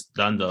 he's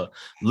done the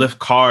lift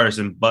cars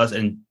and bus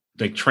and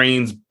like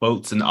trains,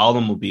 boats, and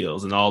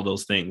automobiles and all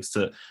those things.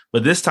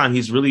 But this time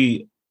he's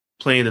really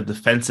playing the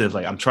defensive,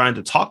 like I'm trying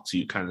to talk to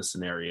you kind of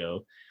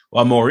scenario.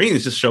 While Maureen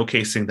is just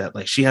showcasing that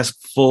like she has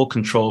full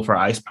control of her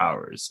ice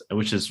powers,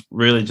 which is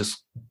really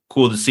just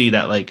cool to see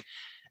that like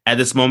at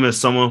this moment,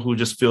 as someone who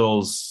just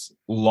feels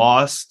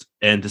lost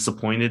and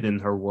disappointed in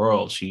her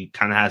world, she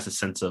kind of has a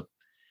sense of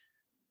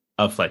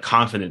like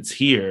confidence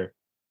here.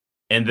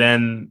 And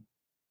then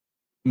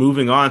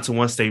moving on to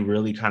once they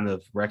really kind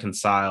of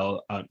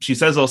reconcile, she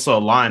says also a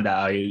line that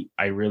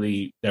I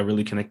really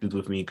connected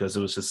with me, because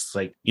it was just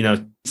like,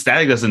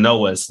 Static doesn't know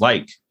what it's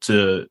like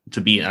to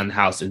be an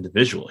unhoused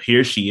individual.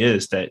 Here she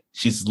is, that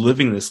she's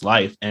living this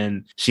life,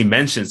 and she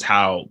mentions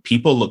how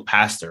people look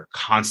past her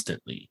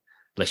constantly,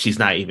 like she's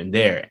not even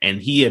there.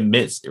 And he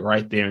admits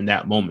right there in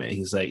that moment,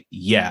 he's like,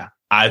 yeah,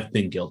 I've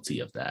been guilty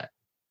of that.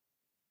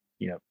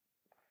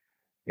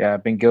 Yeah,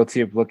 I've been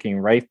guilty of looking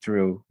right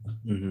through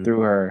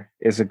her.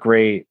 It's a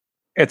great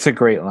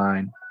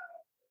line.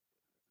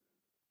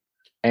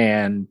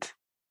 And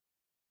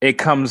it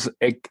comes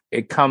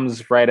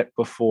right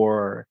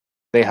before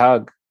they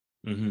hug.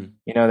 Mm-hmm.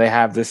 You know, they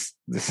have this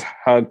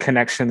hug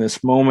connection,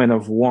 this moment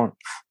of warmth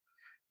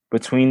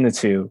between the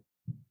two.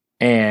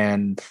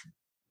 And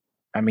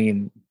I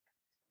mean,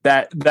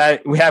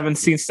 that we haven't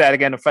seen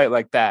Static end a fight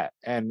like that.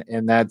 And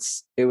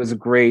it was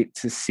great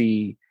to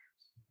see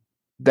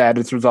that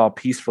it's resolved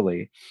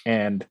peacefully.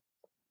 And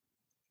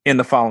in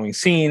the following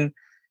scene,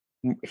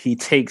 he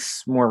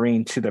takes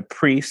Maureen to the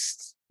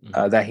priest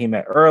that he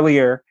met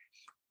earlier.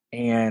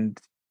 And,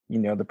 you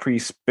know, the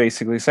priest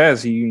basically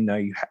says,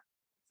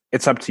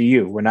 it's up to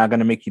you. We're not going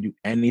to make you do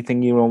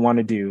anything you don't want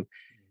to do.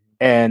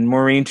 And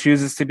Maureen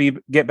chooses to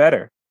get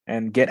better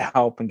and get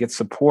help and get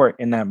support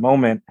in that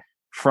moment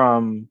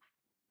from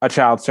a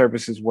child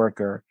services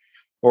worker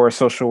or a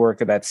social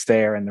worker that's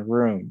there in the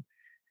room.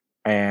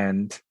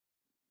 And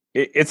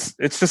it's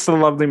just a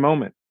lovely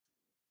moment.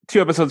 2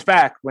 episodes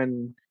back,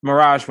 when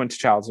Mirage went to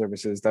child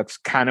services, that's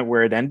kind of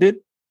where it ended.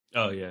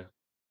 Oh, yeah.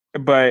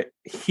 But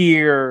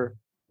here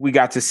we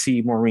got to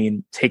see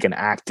Maureen take an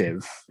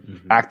active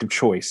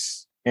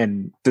choice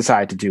and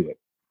decide to do it.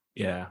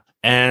 Yeah.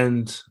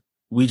 And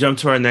we jump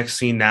to our next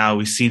scene now.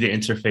 We see the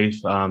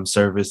interfaith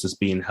service is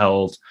being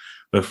held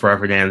with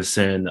Reverend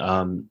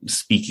Anderson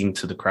speaking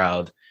to the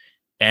crowd.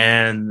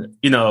 And,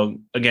 you know,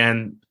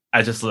 again,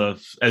 I just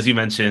love, as you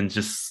mentioned,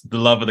 just the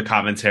love of the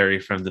commentary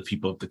from the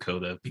people of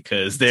Dakota,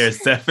 because there's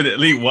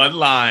definitely one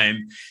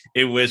line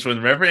in which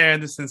when Reverend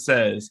Anderson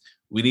says,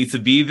 we need to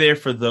be there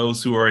for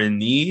those who are in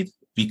need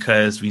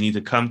because we need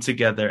to come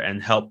together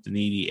and help the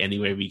needy any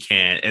way we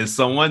can. And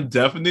someone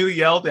definitely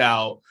yelled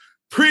out,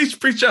 preach,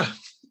 preacher.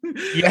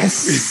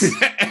 Yes.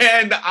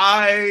 And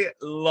I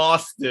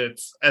lost it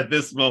at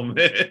this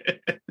moment.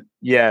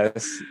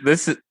 Yes.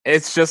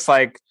 It's just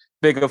like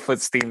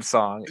Bigfoot's theme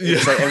song.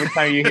 It's like every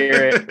time you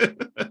hear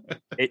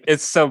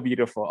it's so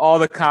beautiful. All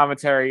the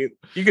commentary,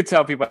 you could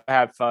tell people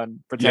had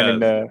fun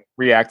pretending to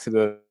react to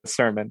the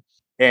sermon.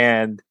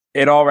 And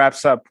it all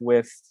wraps up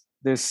with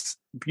this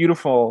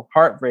beautiful,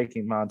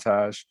 heartbreaking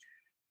montage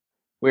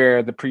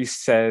where the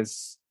priest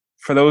says,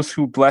 for those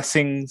whose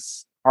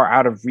blessings are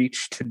out of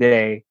reach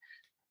today,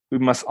 we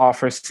must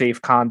offer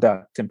safe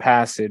conduct and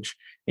passage.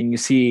 And you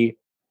see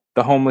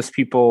the homeless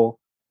people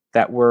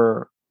that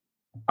were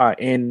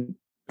in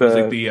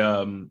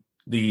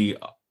the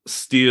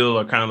steel,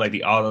 or kind of like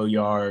the auto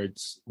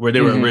yards where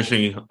they were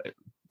originally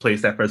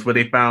placed at first, where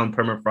they found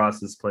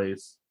Permafrost's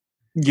place.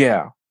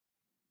 Yeah.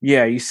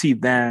 You see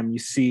them, you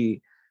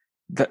see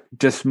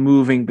just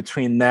moving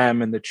between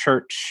them and the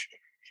church.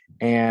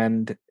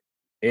 And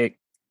it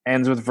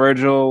ends with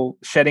Virgil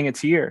shedding a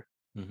tear.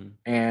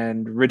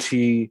 And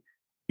Richie,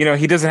 you know,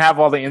 he doesn't have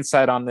all the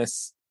insight on the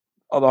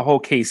whole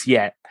case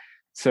yet.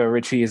 So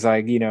Richie is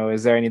like, you know,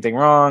 is there anything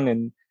wrong?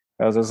 And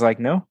I was like,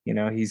 no, you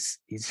know, he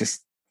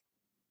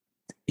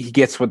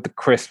gets what the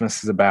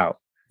Christmas is about.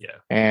 Yeah.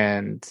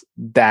 And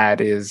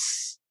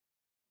that's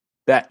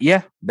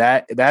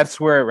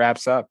where it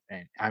wraps up.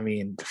 And I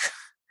mean,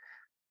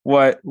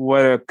 what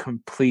a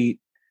complete,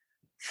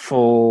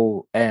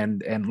 full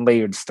and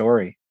layered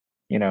story.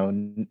 You know,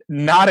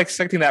 not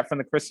expecting that from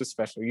the Christmas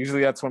special.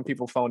 Usually that's when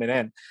people phone it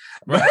in.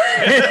 But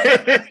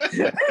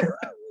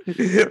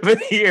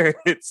here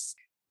it's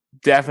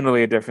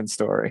definitely a different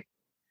story.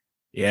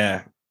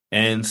 Yeah.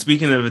 And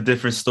speaking of a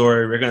different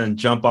story, we're going to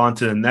jump on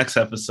to the next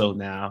episode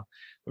now,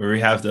 where we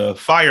have the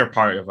fire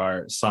part of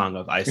our Song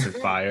of Ice and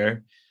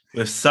Fire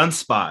with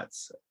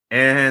Sunspots.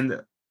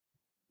 And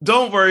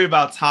don't worry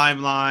about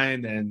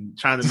timeline and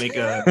trying to make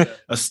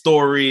a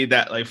story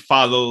that like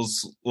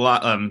follows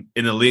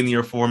in a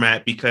linear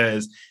format,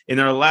 because in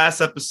our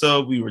last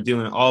episode, we were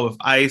dealing all with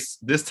ice.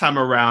 This time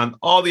around,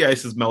 all the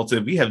ice is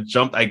melted. We have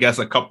jumped, I guess,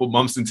 a couple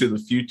months into the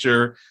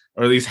future,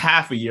 or at least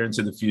half a year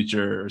into the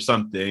future or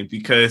something,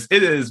 because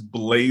it is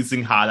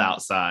blazing hot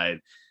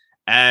outside,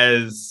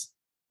 as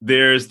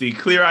there's the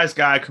Clear Eyes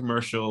Guy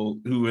commercial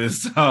who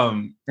is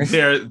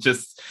there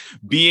just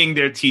being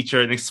their teacher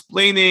and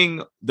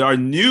explaining our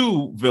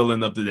new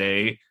villain of the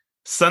day,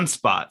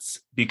 Sunspots,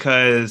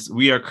 because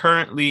we are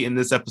currently in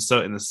this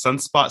episode in the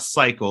Sunspot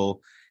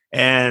cycle,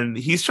 and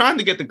he's trying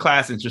to get the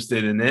class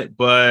interested in it,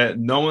 but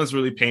no one's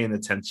really paying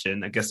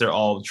attention. I guess they're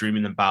all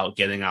dreaming about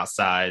getting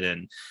outside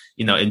and,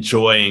 you know,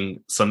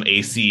 enjoying some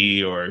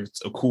AC or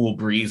a cool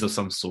breeze of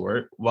some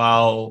sort,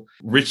 while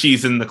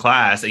Richie's in the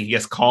class and he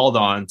gets called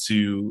on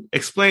to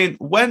explain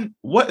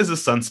what is a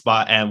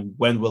sunspot and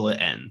when will it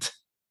end?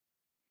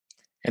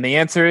 And the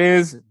answer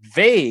is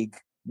vague,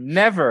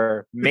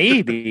 never,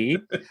 maybe.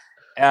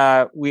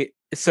 They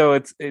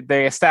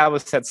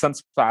established that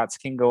sunspots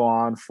can go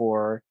on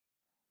for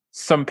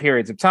some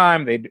periods of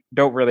time. They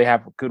don't really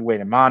have a good way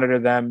to monitor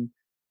them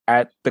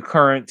at the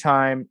current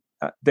time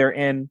they're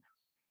in.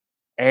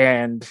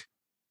 And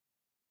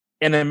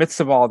in the midst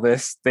of all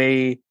this,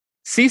 they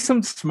see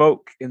some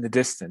smoke in the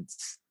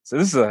distance. So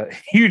this is a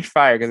huge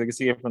fire because they can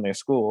see it from their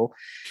school.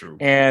 True.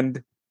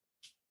 And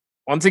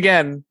once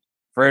again,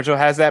 Virgil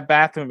has that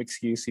bathroom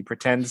excuse. He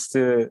pretends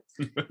to,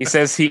 he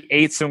says he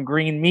ate some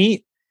green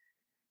meat.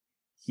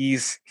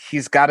 He's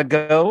got to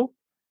go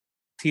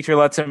teacher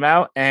lets him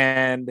out,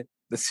 and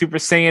the Super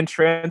Saiyan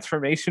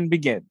transformation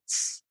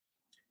begins.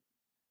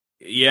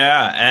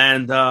 Yeah,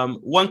 and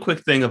one quick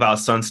thing about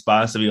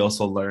sunspots that we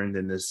also learned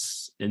in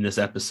this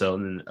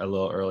episode and a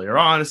little earlier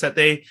on is that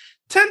they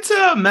tend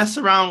to mess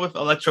around with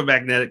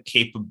electromagnetic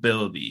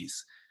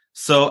capabilities.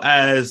 So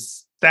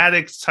as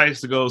Static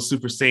tries to go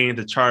Super Saiyan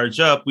to charge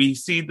up, we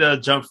see the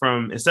jump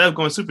from, instead of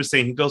going Super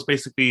Saiyan, he goes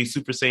basically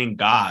Super Saiyan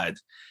God,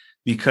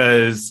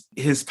 because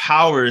his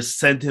powers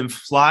send him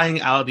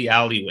flying out of the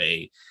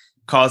alleyway,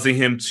 causing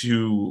him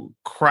to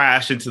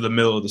crash into the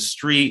middle of the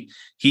street.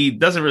 He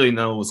doesn't really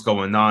know what's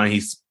going on.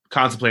 He's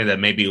contemplating that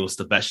maybe it was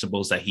the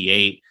vegetables that he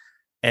ate.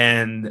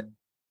 And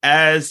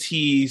as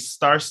he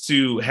starts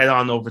to head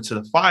on over to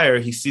the fire,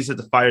 he sees that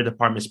the fire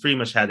department's pretty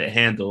much had it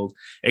handled,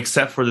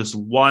 except for this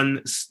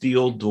one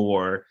steel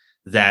door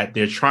that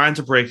they're trying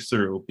to break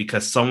through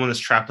because someone is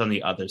trapped on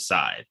the other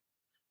side.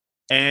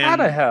 And how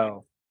the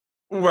hell?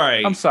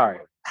 Right. I'm sorry.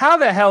 How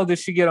the hell did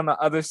she get on the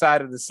other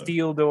side of the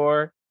steel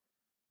door?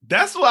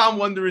 That's what I'm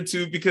wondering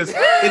too, because it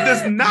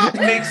does not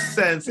make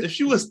sense. If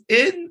she was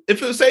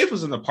if it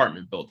was an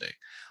apartment building,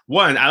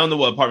 one, I don't know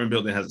what apartment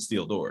building has a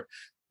steel door.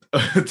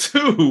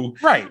 Two,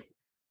 right.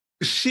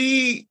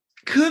 She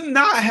could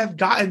not have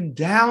gotten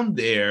down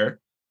there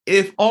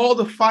if all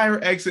the fire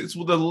exits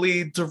would have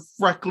lead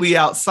directly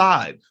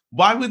outside.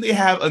 Why would they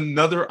have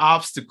another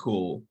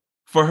obstacle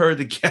for her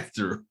to get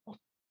through?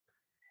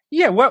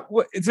 Yeah, what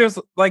there's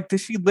like,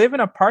 does she live in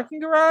a parking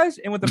garage?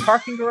 And with the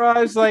parking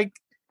garage, like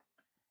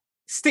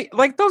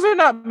those are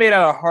not made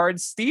out of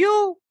hard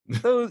steel.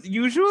 Those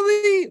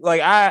usually,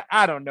 like,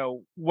 I don't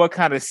know what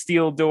kind of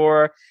steel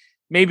door.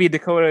 Maybe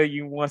Dakota,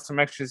 you want some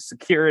extra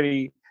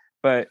security,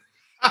 but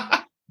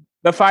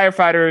the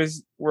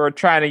firefighters were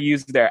trying to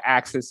use their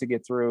axes to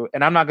get through.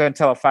 And I'm not going to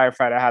tell a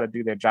firefighter how to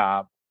do their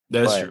job.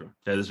 That's true.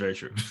 That is very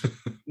true.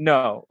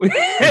 No,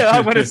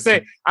 I'm going to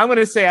say,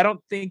 I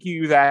don't think you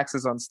use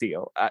axes on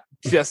steel.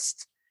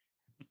 Just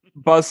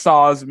buzz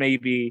saws,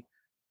 maybe.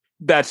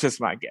 That's just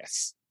my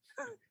guess.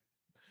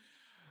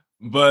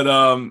 But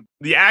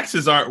the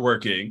axes aren't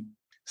working.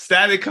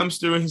 Static comes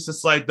through and he's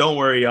just like, don't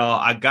worry, y'all,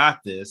 I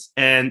got this.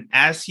 And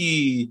as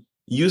he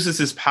uses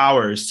his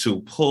powers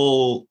to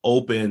pull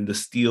open the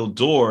steel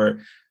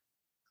door,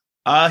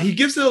 he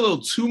gives it a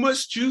little too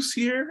much juice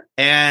here,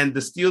 and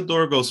the steel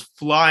door goes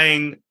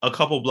flying a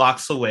couple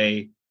blocks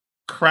away,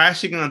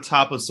 crashing on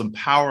top of some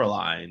power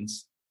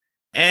lines.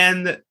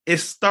 And it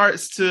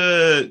starts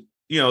to,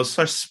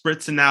 start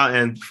spritzing out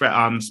and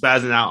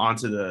spazzing out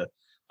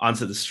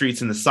onto the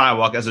streets and the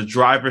sidewalk as a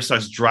driver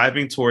starts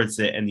driving towards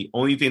it. And the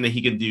only thing that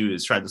he can do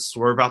is try to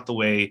swerve out the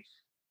way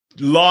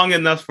long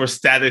enough for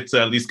Static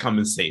to at least come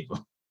and save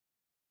him.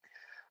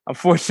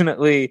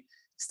 Unfortunately,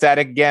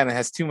 Static again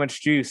has too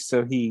much juice.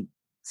 So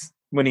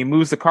when he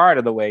moves the car out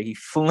of the way, he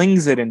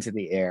flings it into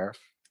the air,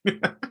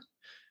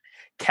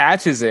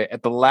 catches it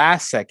at the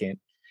last second.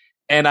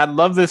 And I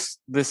love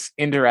this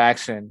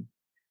interaction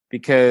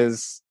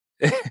because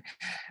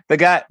the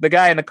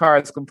guy in the car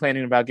is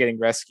complaining about getting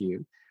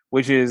rescued,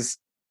 which is,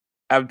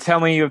 I'm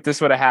telling you, if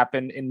this would have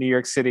happened in New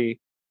York City,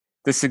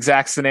 this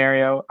exact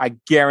scenario, I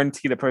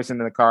guarantee the person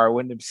in the car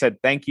wouldn't have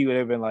said thank you. They'd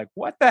have been like,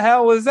 what the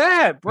hell was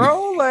that,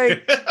 bro?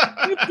 Like,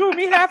 you threw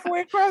me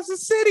halfway across the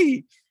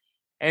city.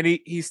 And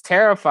he's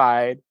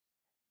terrified,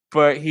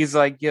 but he's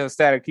like, yo,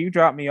 Static, can you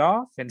drop me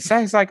off? And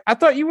Static's like, I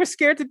thought you were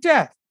scared to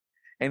death.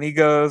 And he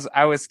goes,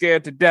 I was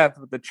scared to death,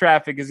 but the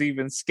traffic is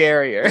even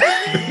scarier.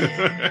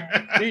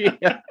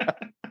 Yeah.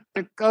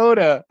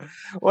 Dakota,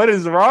 what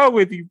is wrong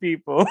with you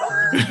people?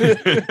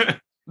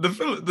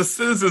 The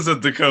citizens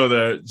of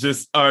Dakota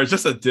are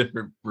just a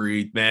different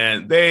breed,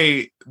 man.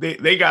 They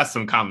got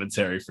some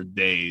commentary for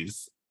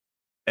days.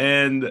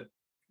 And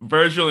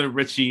Virgil and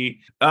Richie,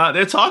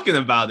 they're talking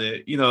about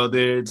it.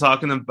 They're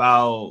talking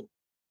about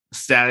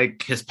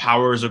Static, his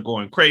powers are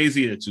going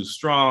crazy, they're too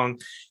strong.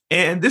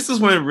 And this is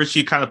when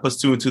Richie kind of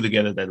puts two and two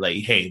together that, like,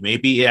 hey,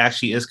 maybe it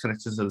actually is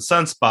connected to the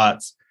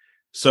sunspots.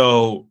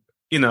 So,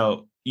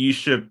 you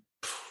should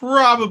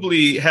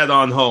probably head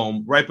on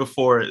home right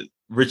before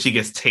Richie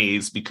gets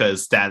tased,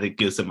 because Static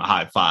gives him a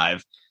high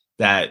five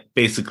that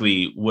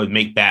basically would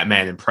make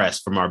Batman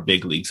impressed from our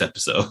Big Leagues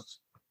episode.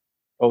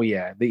 Oh,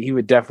 yeah. He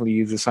would definitely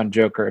use this on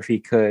Joker if he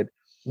could.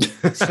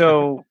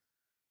 So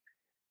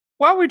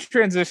while we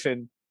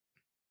transition,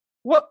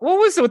 what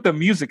was it with the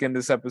music in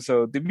this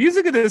episode? The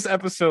music in this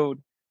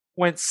episode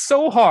went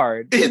so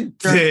hard. It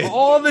did.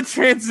 All the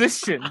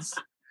transitions.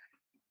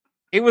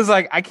 It was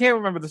like, I can't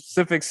remember the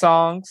specific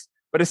songs,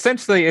 but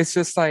essentially it's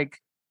just like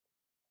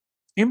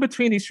in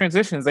between these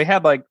transitions, they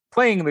had like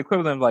playing the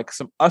equivalent of like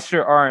some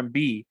Usher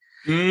R&B,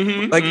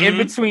 in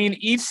between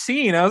each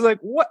scene. I was like,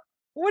 what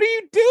are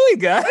you doing,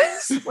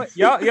 guys? What,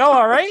 y'all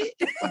all right?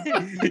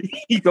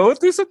 You going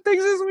through some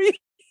things this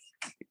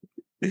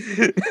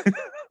week?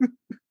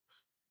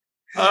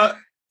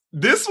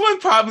 This one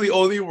probably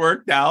only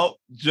worked out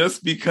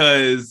just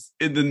because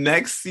in the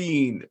next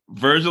scene,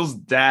 Virgil's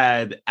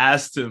dad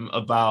asked him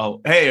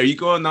about, hey, are you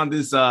going on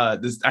this I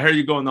heard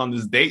you're going on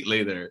this date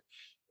later.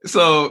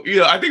 So,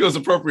 I think it was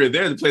appropriate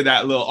there to play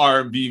that little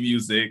R&B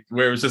music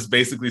where it was just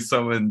basically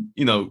someone,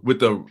 with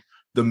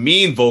the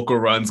mean vocal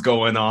runs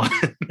going on.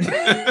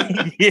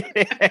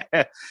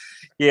 Yeah.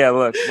 Yeah,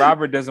 look,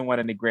 Robert doesn't want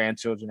any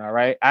grandchildren, all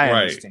right? I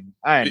understand.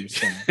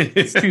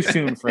 It's too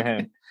soon for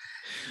him.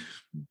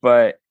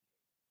 But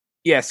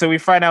yeah, so we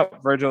find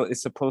out Virgil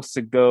is supposed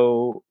to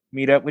go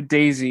meet up with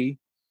Daisy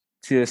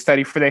to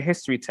study for their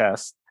history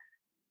test.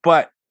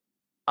 But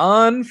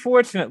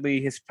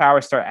unfortunately, his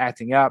powers start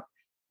acting up.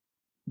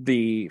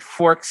 The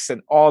forks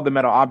and all the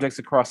metal objects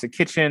across the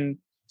kitchen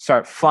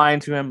start flying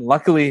to him.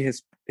 Luckily,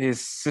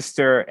 his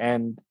sister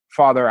and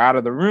father are out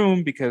of the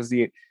room because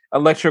the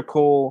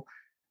electrical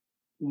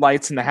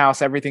lights in the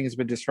house, everything has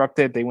been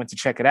disrupted. They went to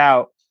check it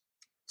out.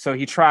 So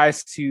he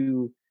tries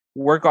to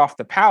work off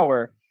the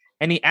power,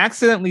 and he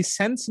accidentally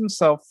sends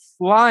himself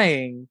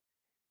flying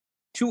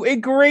to a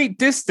great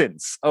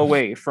distance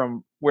away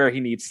from where he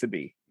needs to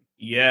be.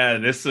 Yeah,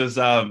 this is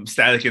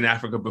Static in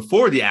Africa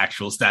before the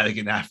actual Static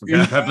in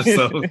Africa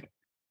episode.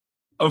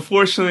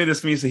 Unfortunately,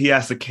 this means that he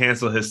has to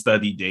cancel his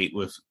study date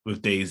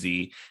with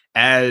Daisy.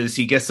 As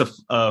he gets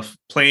a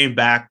plane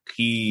back,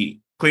 he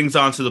clings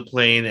onto the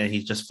plane and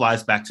he just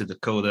flies back to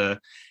Dakota.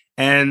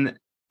 And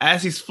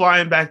as he's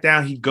flying back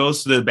down, he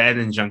goes to the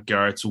abandoned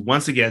junkyard to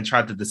once again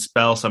try to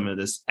dispel some of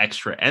this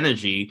extra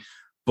energy,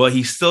 but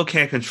he still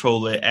can't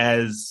control it.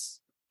 As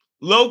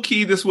low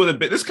key, this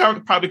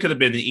probably could have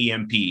been an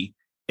EMP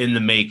in the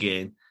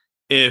making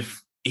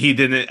if he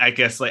didn't, I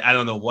guess, I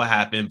don't know what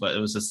happened, but it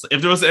was just,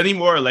 if there was any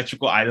more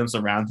electrical items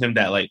around him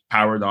that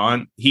powered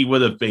on, he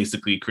would have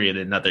basically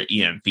created another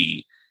EMP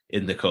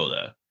in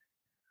Dakota.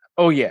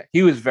 Oh yeah,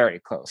 he was very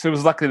close. It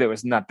was lucky there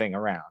was nothing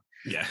around.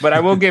 Yeah. But I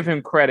will give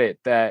him credit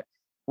that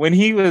when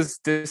he was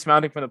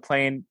dismounting from the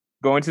plane,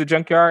 going to the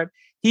junkyard,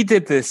 he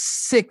did this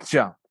sick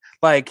jump.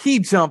 He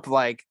jumped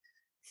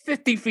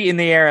 50 feet in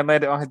the air and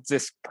landed on his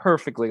disc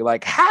perfectly.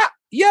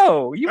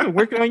 Yo, you've been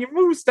working on your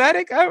moves,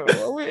 Static.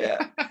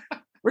 Yeah.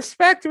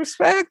 Respect.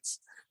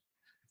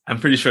 I'm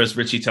pretty sure it's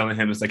Richie telling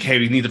him, it's hey,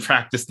 we need to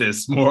practice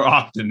this more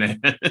often,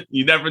 man.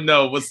 You never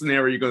know what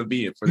scenario you're going to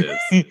be in for this.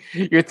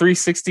 Your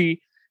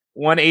 360,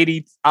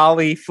 180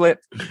 ollie flip.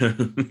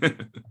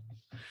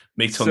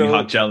 Make Tony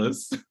Hawk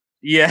jealous.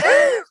 Yeah,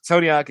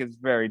 Tony Hawk is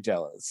very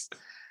jealous.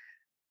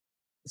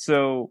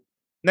 So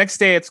next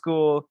day at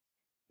school,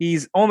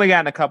 he's only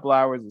gotten a couple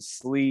hours of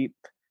sleep.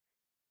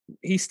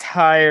 He's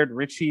tired.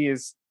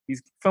 He's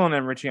filling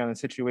in Richie on the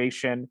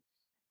situation.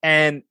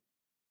 And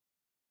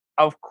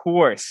of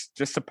course,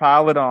 just to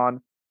pile it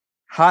on,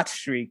 Hot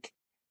Streak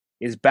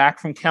is back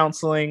from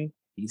counseling.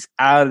 He's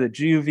out of the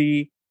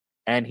juvie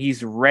and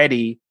he's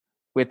ready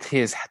with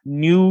his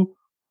new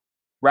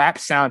rap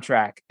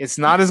soundtrack. It's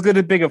not as good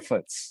as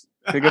Bigfoot's.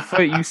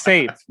 Bigfoot, you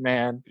safe,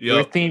 man. Yep.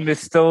 Your theme is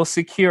still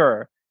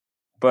secure.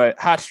 But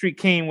Hot Streak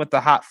came with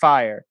the hot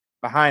fire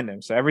behind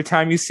him. So every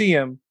time you see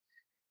him,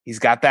 he's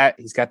got that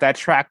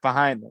track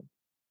behind him.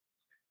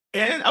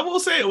 And I will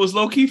say it was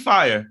low-key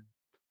fire.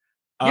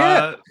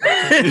 Yeah.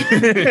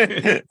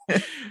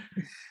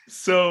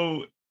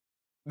 So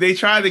they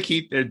try to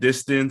keep their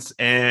distance,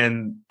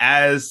 and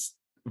as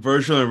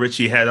Virgil and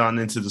Richie head on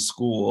into the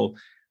school,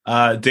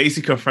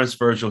 Daisy confronts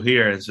Virgil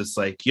here and it's just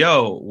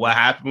yo, what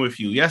happened with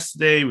you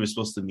yesterday? We were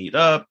supposed to meet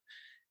up.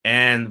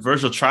 And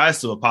Virgil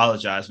tries to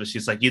apologize, but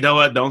she's you know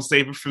what? Don't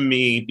save it from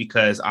me,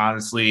 because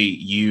honestly,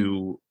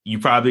 you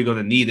probably going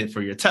to need it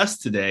for your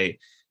test today,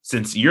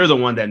 since you're the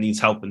one that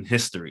needs help in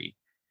history.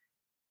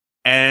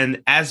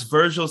 And as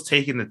Virgil's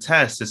taking the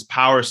test, his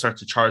powers start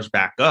to charge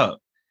back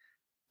up,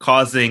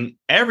 causing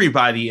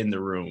everybody in the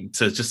room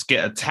to just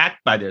get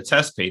attacked by their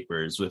test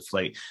papers with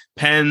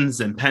pens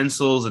and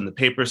pencils, and the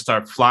papers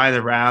start flying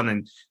around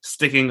and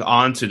sticking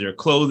onto their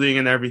clothing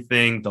and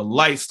everything. The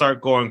lights start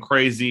going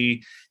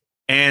crazy.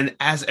 And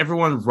as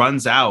everyone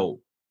runs out,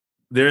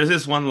 there's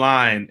this one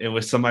line in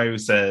which somebody who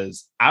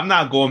says, "I'm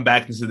not going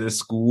back into this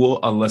school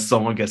unless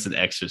someone gets an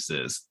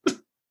exorcist."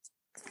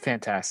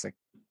 Fantastic.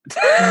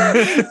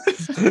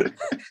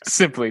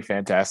 Simply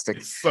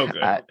fantastic. So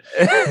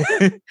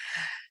good.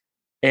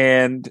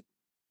 And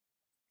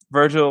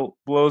Virgil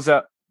goes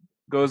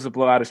to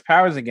blow out his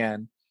powers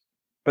again,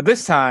 but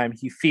this time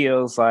he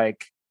feels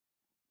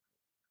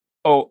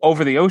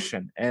over the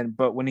ocean.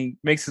 But when he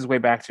makes his way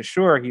back to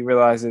shore, he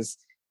realizes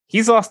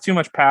he's lost too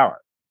much power,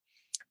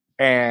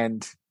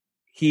 and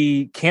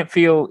he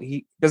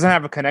doesn't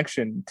have a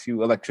connection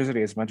to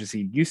electricity as much as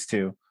he used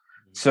to.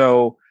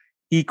 So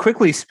he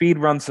quickly speed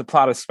runs the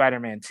plot of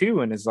Spider-Man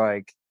 2 and is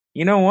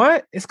you know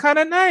what? It's kind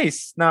of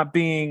nice not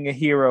being a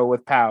hero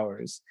with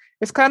powers.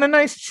 It's kind of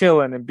nice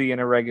chilling and being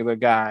a regular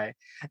guy.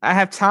 I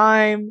have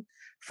time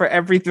for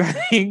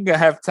everything. I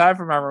have time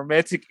for my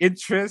romantic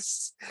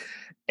interests.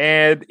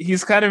 And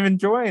he's kind of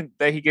enjoying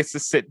that he gets to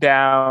sit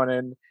down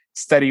and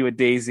study with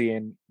Daisy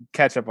and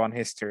catch up on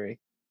history.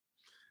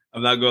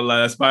 I'm not going to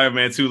lie. That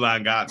Spider-Man 2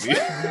 line got me.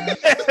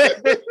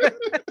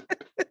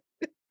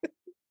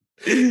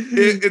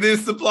 It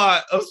is the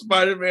plot of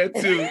Spider-Man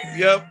 2.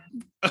 Yep.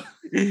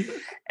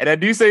 And I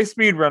do say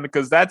speedrun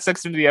because that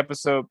section of the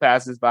episode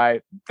passes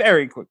by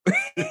very quickly.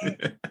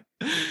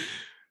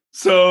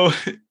 So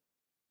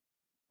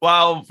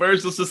while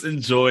Virgil's just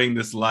enjoying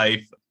this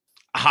life,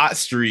 Hot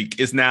Streak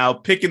is now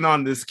picking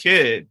on this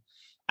kid,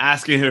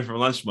 asking him for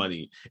lunch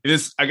money.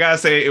 I gotta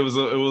say, it was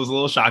a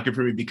little shocking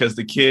for me because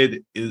the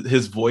kid,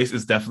 his voice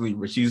is definitely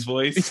Richie's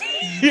voice.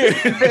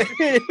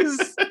 It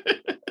is.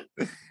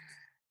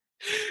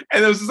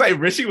 And it was just like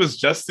Richie was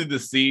just in the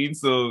scene.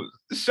 So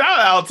shout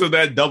out to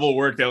that double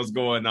work that was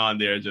going on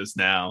there just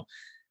now.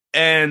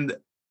 And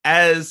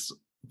as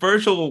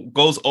Virgil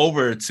goes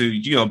over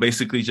to,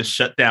 basically just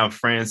shut down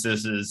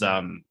Francis's,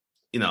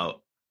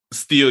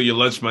 steal your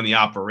lunch money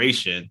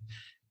operation,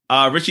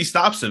 Richie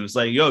stops him. It's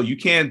like, yo, you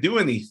can't do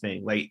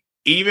anything. Like,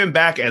 even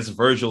back as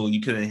Virgil,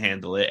 you couldn't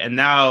handle it. And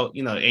now,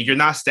 and you're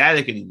not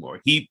Static anymore.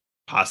 He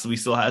possibly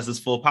still has his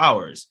full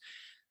powers.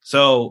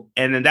 So,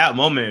 and in that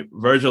moment,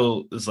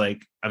 Virgil is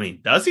like, I mean,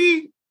 does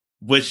he?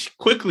 Which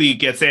quickly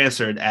gets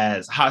answered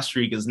as Hot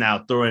Streak is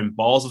now throwing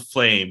balls of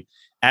flame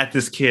at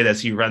this kid as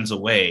he runs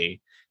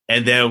away.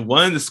 And then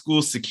one of the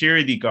school's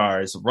security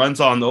guards runs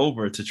on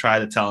over to try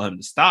to tell him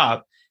to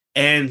stop.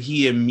 And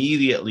he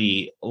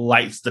immediately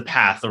lights the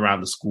path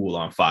around the school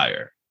on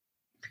fire.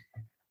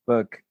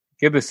 Look,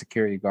 give the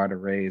security guard a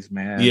raise,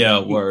 man. Yeah,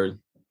 word.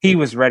 He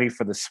was ready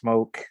for the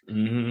smoke.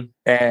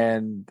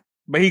 Mm-hmm.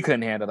 But he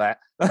couldn't handle that.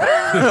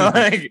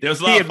 There was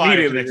a lot of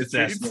fire connected to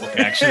that smoke,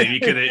 actually.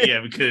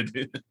 We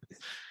couldn't.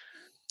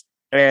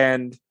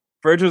 And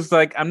Virgil's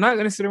like, I'm not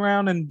going to sit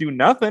around and do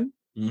nothing.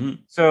 Mm-hmm.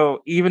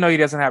 So even though he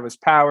doesn't have his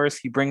powers,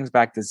 he brings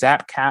back the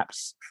Zap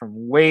Caps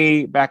from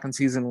way back in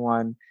season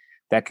 1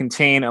 that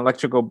contain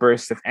electrical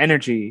bursts of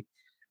energy.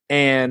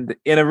 And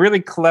in a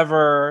really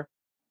clever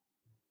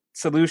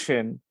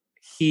solution,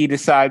 he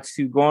decides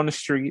to go on the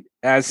street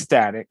as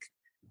Static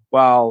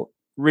while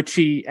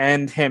Richie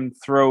and him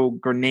throw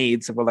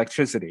grenades of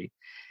electricity.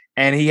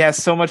 And he has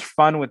so much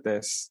fun with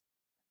this,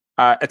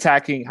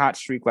 attacking Hot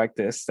Streak like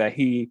this, that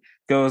he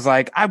goes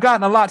like, I've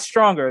gotten a lot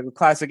stronger, the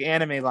classic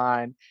anime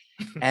line.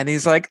 And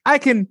he's like, I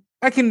can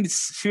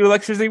shoot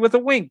electricity with a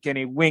wink. And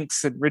he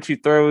winks and Richie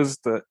throws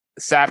the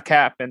sap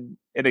cap and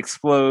it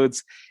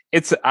explodes.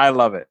 I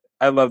love it.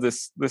 I love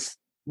this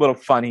little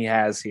fun he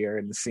has here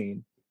in the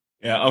scene.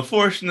 Yeah,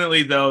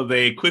 unfortunately, though,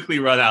 they quickly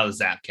run out of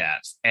zap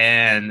caps.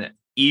 And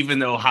even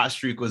though Hot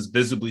Streak was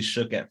visibly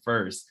shook at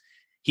first,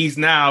 he's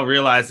now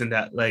realizing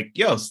that, like,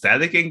 yo,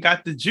 Static ain't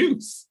got the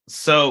juice.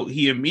 So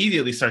he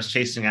immediately starts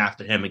chasing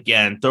after him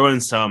again, throwing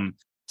some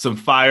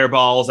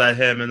fireballs at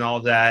him and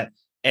all that.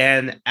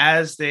 And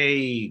as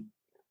they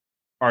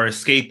are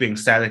escaping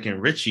Static and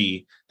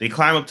Richie, they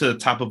climb up to the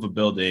top of a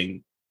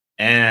building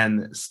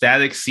and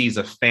Static sees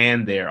a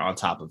fan there on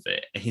top of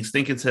it. And he's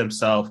thinking to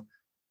himself,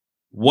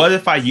 what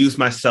if I use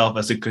myself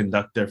as a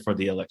conductor for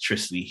the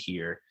electricity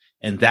here?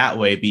 And that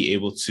way be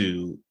able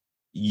to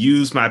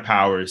use my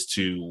powers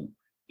to,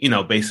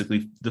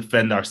 basically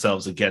defend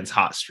ourselves against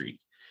Hot Streak.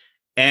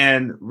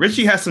 And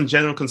Richie has some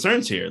general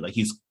concerns here. Like,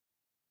 he's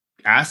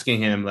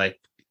asking him, like,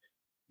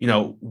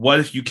 what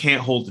if you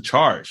can't hold the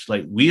charge?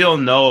 Like, we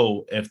don't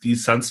know if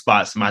these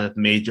sunspots might have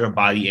made your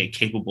body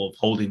incapable of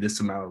holding this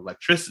amount of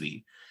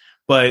electricity.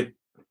 But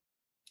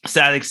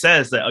Static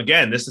says that,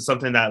 again, this is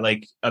something that,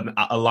 like,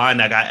 a line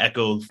that got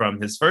echoed from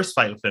his first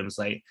fight with him. It's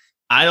like,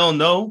 I don't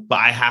know, but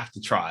I have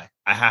to try.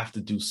 I have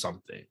to do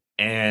something.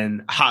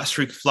 And Hot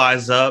Streak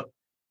flies up.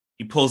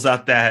 He pulls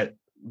out that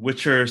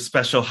Witcher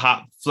special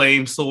hot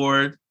flame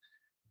sword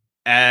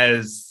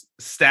as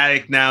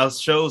Static now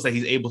shows that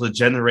he's able to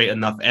generate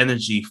enough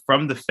energy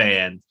from the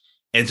fan.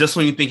 And just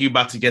when you think you're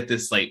about to get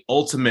this, like,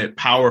 ultimate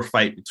power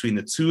fight between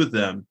the two of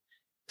them,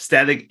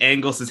 Static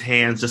angles his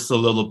hands just a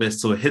little bit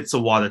so it hits a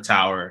water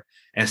tower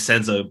and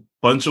sends a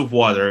bunch of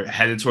water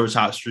headed towards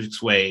Hot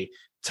Streak's way,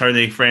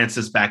 turning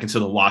Francis back into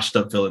the washed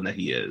up villain that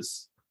he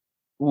is.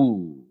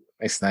 Ooh,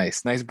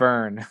 nice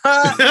burn.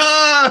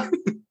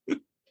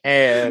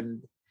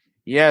 And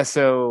yeah,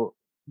 so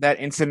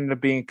that incident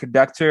of being a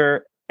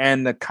conductor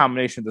and the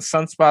combination of the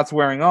sunspots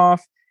wearing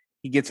off,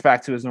 he gets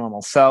back to his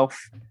normal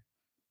self.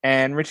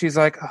 And Richie's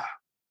like, oh,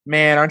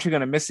 man, aren't you going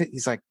to miss it?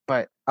 He's like,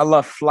 but I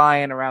love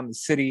flying around the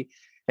city.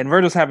 And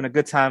Virgil's having a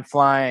good time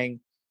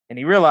flying. And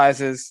he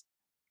realizes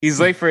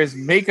he's late for his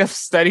makeup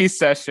study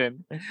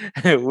session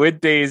with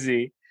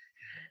Daisy.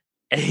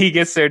 And he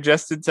gets there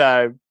just in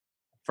time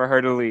for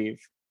her to leave.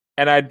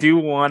 And I do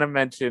want to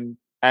mention,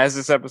 as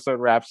this episode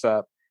wraps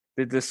up,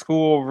 did the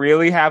school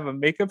really have a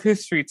makeup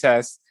history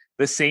test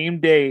the same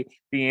day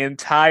the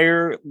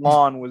entire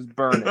lawn was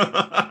burning?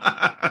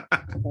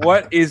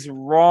 What is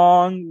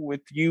wrong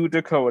with you,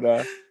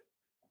 Dakota?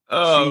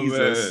 Oh,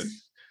 Jesus. man.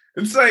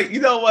 It's like, you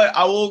know what?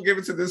 I won't give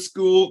it to this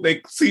school.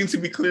 They seem to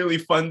be clearly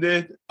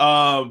funded.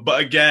 But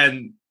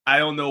again, I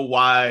don't know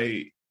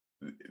why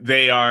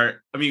they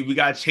are. I mean, we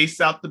got chased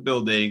out the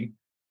building.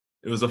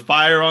 There was a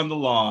fire on the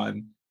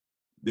lawn.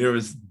 There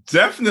was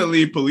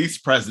definitely police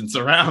presence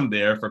around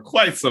there for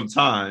quite some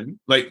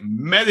time, like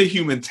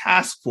metahuman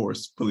task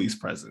force police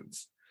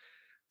presence.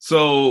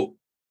 So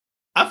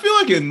I feel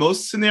like in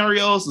most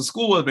scenarios, the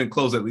school would have been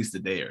closed at least a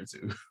day or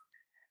two.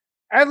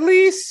 At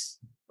least,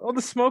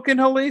 the smoke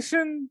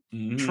inhalation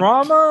Mhm.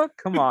 trauma.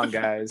 Come on,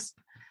 guys.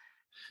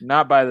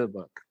 Not by the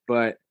book,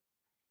 but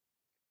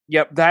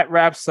yep, that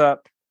wraps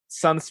up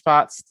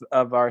Sunspots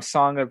of our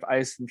Song of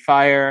Ice and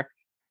Fire.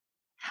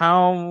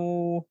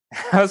 I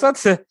was about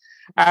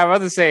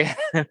to say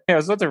I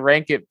was about to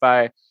rank it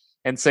by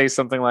and say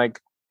something like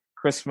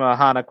Christmas,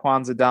 Hana,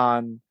 Kwanzaa,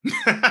 Dawn,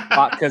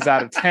 latkes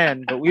out of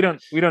 10, but we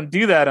don't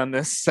do that on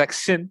this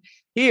section.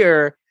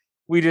 Here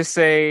we just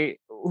say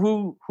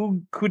who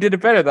did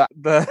it better,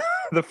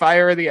 the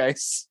fire or the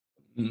ice.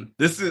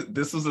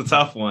 This was a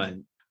tough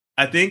one.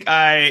 I think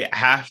I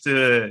have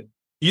to,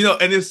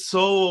 and it's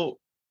so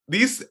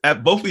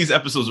both of these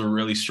episodes are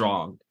really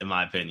strong in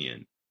my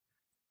opinion,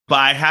 but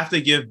I have to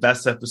give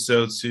best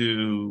episode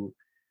to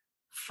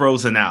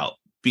Frozen Out,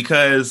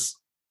 because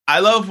I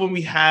love when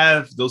we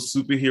have those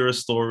superhero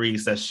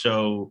stories that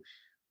show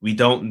we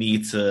don't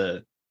need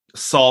to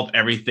solve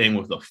everything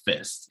with a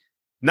fist.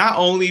 Not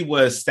only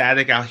was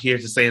Static out here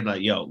to say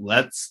like, yo,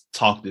 let's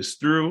talk this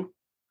through.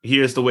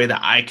 Here's the way that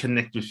I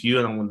connect with you,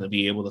 and I want to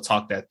be able to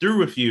talk that through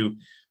with you.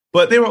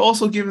 But they were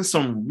also given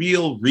some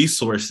real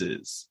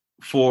resources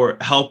for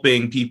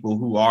helping people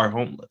who are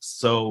homeless.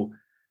 So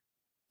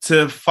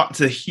to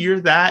hear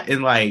that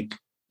in like,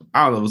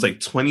 I don't know, it was like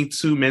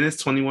 22 minutes,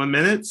 21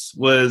 minutes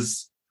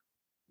was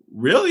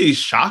really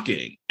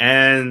shocking.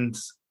 And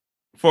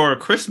for a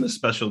Christmas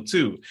special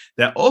too,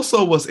 that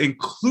also was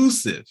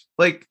inclusive.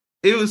 Like,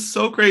 it was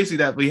so crazy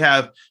that we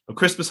have a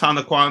Christmas,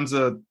 Hana,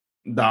 Kwanzaa,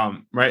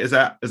 Dom, right? Is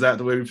that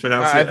the way we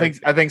pronounce it?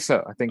 I think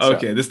so.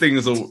 Okay, this thing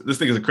is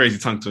a crazy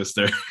tongue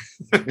twister.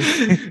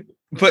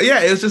 But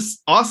yeah, it was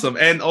just awesome.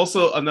 And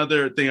also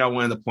another thing I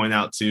wanted to point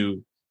out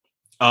too,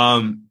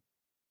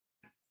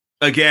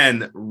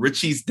 again,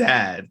 Richie's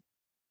dad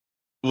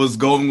was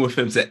going with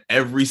him to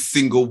every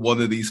single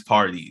one of these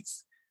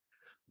parties,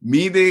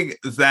 meaning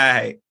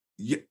that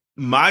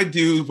my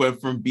dude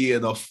went from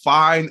being a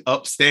fine,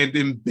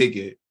 upstanding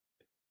bigot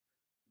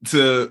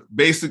to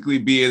basically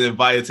being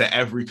invited to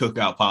every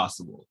cookout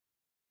possible.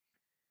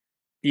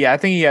 Yeah, I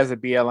think he has a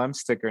BLM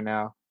sticker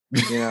now.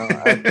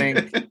 I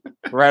think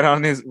right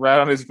on his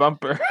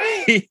bumper,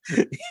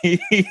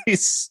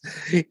 he's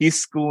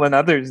schooling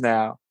others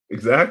now.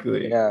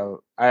 Exactly.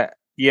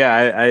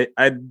 Yeah,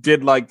 I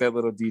did like that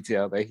little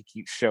detail that he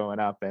keeps showing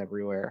up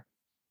everywhere.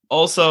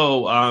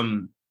 Also,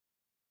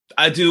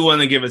 I do want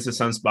to give it to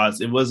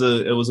Sunspots. It was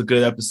a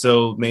good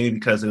episode, mainly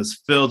because it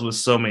was filled with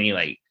so many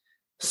like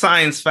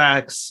science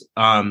facts,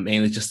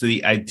 mainly just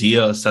the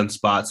idea of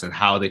sunspots and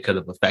how they could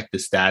have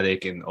affected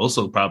Static, and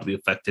also probably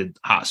affected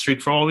Hot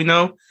Streak for all we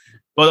know.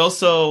 But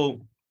also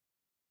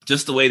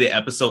just the way the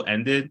episode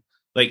ended,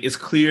 like, it's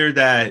clear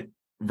that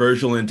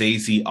Virgil and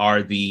Daisy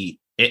are the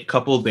it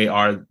couple.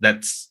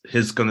 That's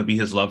going to be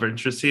his love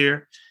interest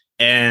here.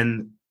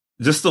 And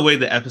just the way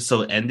the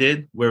episode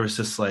ended, where it's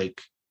just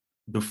like,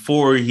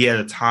 before he had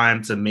a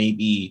time to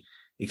maybe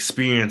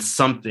experience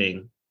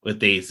something with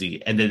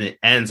Daisy, and then it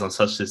ends on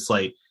such this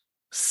like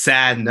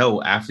sad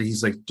note after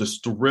he's like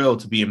just thrilled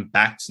to be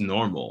back to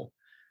normal.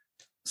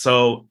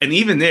 So, and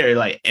even there, it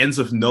like ends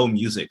with no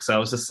music. So I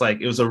was just like,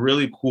 it was a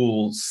really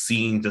cool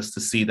scene just to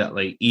see that,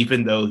 like,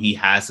 even though he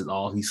has it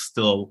all, he's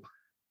still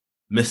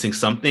missing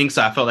something.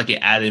 So I felt like it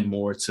added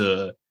more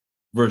to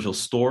Virgil's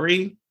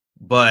story.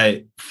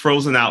 But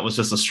Frozen Out was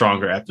just a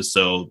stronger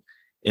episode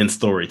in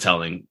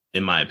storytelling,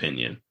 in my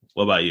opinion.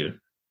 What about you?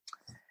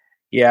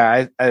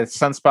 Yeah,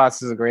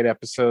 Sunspots is a great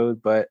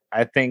episode, but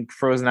I think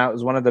Frozen Out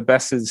is one of the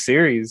best of the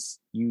series.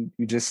 You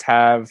just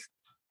have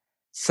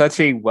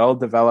such a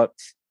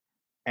well-developed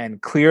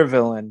and clear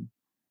villain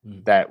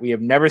that we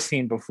have never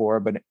seen before,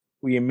 but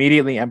we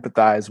immediately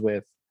empathize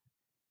with.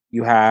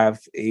 You have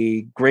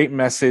a great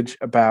message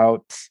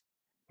about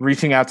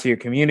reaching out to your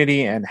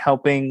community and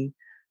helping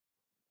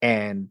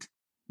and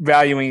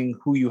valuing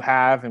who you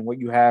have and what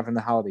you have in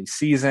the holiday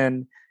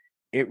season.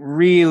 It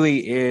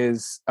really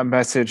is a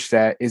message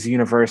that is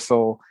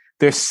universal.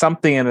 There's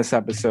something in this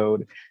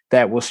episode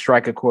that will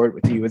strike a chord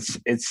with you.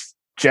 It's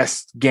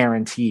just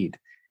guaranteed.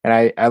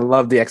 And I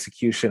love the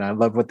execution. I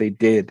love what they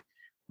did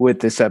with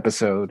this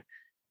episode.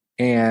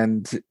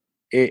 And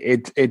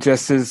it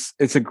just is,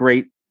 it's a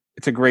great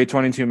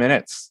 22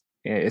 minutes.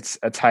 It's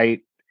a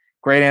tight,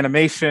 great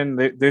animation.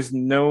 There's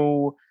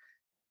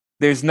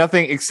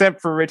nothing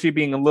except for Richie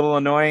being a little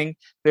annoying.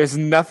 There's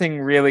nothing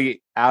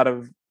really out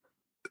of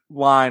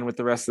line with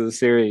the rest of the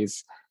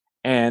series.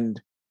 And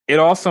it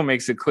also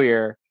makes it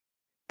clear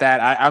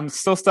that I'm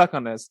still stuck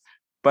on this,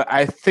 but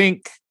I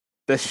think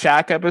the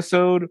Shaq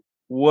episode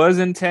was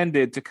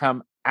intended to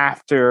come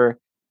after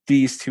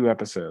these two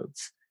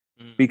episodes,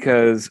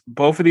 because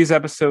both of these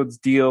episodes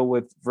deal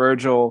with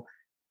Virgil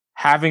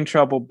having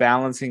trouble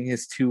balancing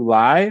his two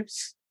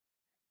lives.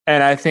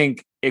 And I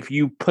think if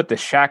you put the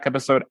Shaq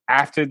episode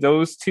after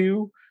those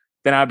two,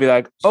 then I'd be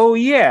like, oh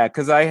yeah,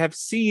 because I have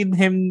seen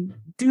him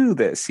do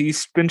this.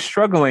 He's been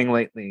struggling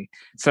lately.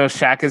 So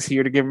Shaq is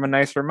here to give him a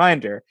nice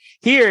reminder.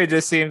 Here, it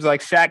just seems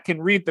like Shaq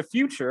can read the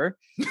future,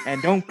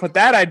 and don't put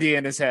that idea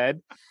in his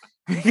head,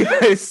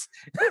 because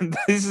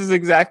this is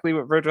exactly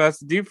what Virgil has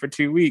to do for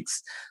 2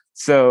 weeks.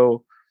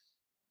 So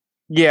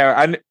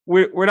Yeah,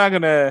 we're not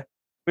gonna.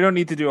 We don't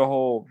need to do a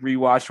whole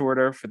rewatch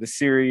order for the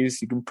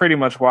series. You can pretty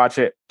much watch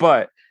it,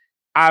 but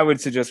I would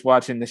suggest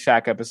watching the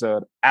Shaq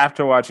episode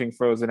after watching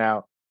Frozen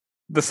Out,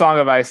 The Song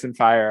of Ice and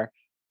Fire,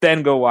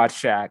 then go watch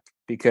Shaq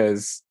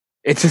because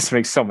it just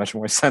makes so much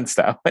more sense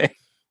that way.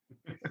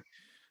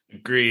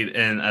 Agreed,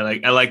 and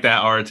I like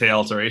that Arte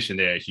alteration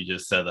there as you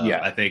just set up.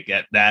 Yeah. I think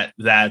that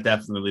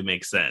definitely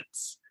makes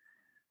sense.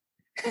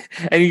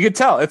 And you can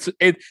tell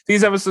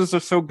these episodes are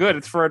so good.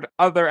 It's for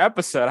another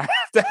episode. I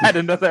have to add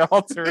another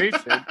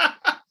alteration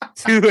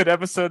to an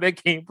episode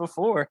that came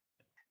before.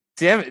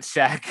 Damn it,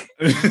 Shaq.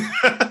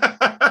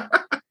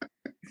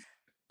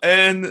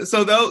 And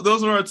so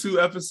those were our 2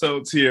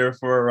 episodes here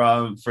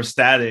for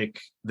Static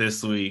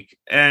this week.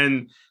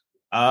 And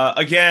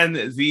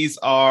again, these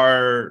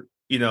are,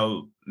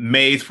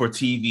 made for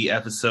TV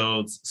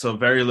episodes, so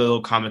very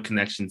little comic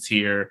connections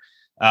here.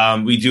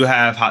 We do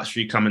have Hot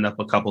Streak coming up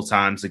a couple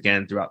times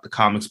again throughout the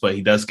comics, but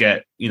he does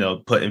get,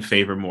 put in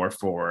favor more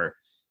for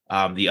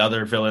the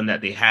other villain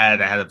that they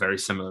had a very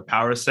similar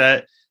power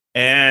set.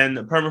 And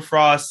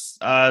Permafrost,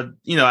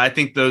 I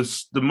think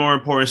the more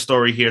important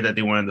story here that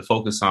they wanted to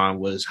focus on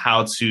was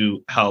how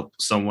to help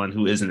someone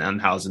who is an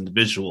unhoused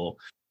individual.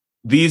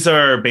 These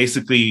are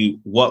basically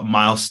what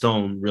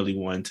Milestone really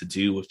wanted to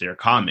do with their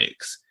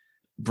comics.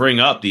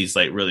 Bring up these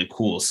like really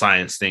cool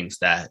science things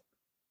that,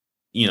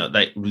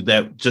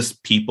 that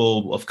just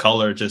people of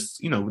color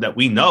just, that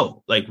we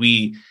know. Like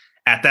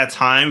at that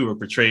time, we were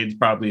portrayed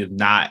probably as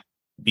not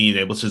being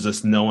able to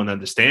just know and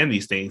understand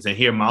these things. And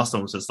here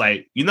Milestone was just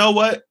like, you know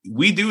what?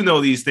 We do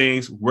know these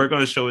things. We're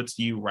going to show it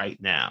to you right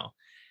now.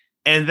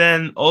 And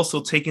then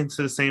also taken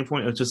to the same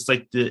point of just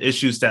like the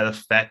issues that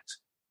affect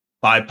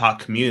BIPOC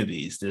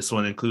communities, this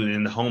one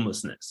including the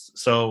homelessness.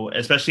 So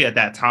especially at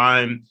that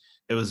time,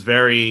 it was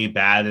very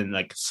bad in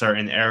like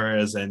certain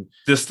areas, and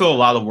there's still a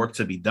lot of work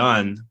to be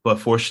done. But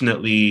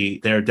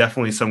fortunately, there are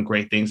definitely some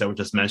great things that were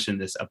just mentioned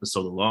in this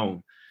episode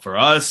alone for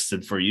us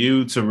and for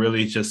you to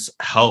really just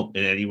help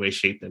in any way,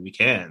 shape that we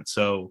can.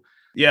 So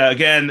yeah,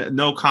 again,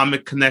 no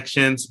comic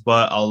connections,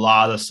 but a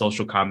lot of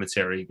social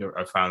commentary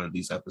are found in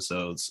these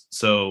episodes.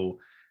 So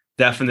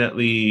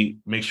definitely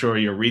make sure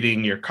you're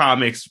reading your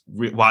comics,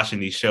 watching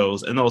these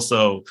shows, and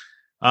also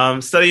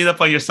studying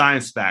up on your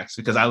science facts,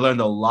 because I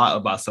learned a lot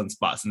about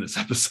sunspots in this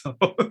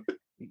episode.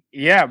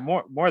 Yeah,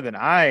 more than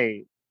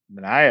I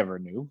ever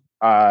knew.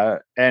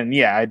 And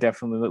yeah, I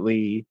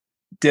definitely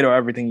ditto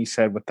everything you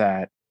said with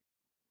that.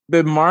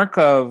 The mark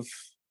of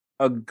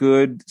a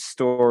good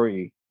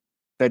story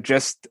a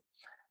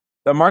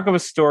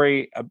good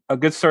story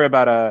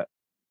about a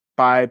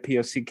bi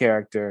POC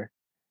character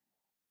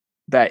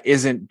that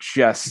isn't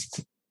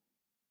just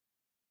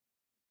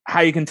how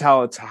you can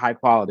tell it's high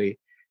quality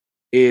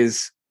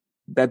is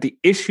that the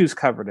issues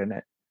covered in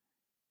it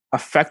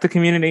affect the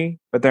community,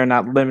 but they're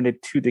not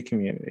limited to the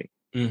community.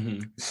 Mm-hmm.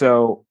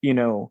 So,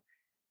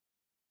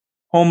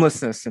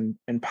 homelessness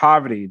and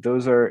poverty,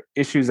 those are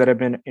issues that have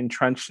been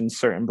entrenched in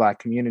certain Black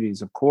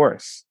communities, of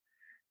course.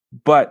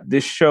 But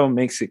this show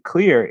makes it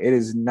clear it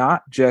is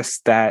not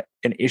just that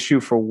an issue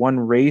for one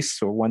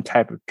race or one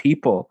type of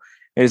people.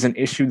 It is an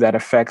issue that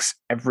affects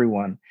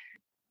everyone.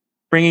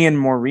 Bringing in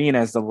Maureen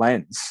as the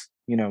lens,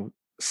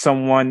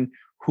 someone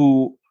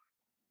who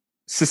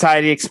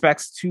society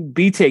expects to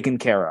be taken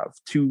care of,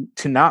 to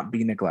not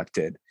be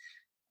neglected,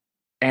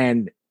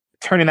 and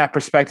turning that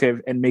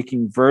perspective and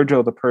making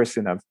Virgil the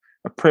person of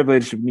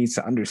privilege who needs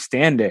to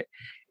understand it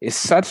is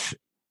such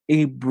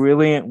a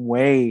brilliant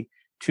way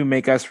to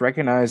make us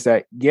recognize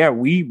that, yeah,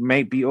 we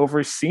may be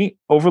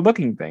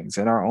overlooking things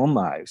in our own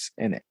lives.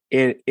 And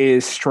it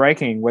is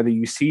striking whether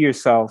you see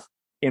yourself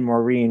in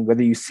Maureen,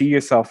 whether you see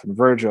yourself in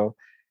Virgil.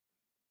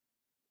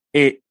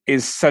 It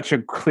is such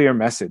a clear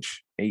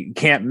message. You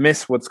can't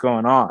miss what's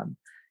going on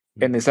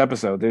in this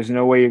episode. There's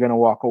no way you're going to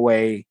walk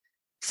away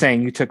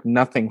saying you took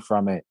nothing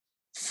from it.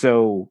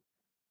 So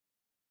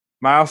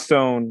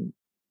Milestone,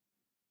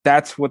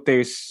 that's what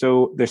they're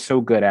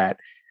so good at,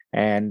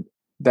 and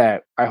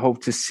that I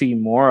hope to see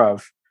more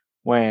of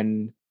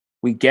when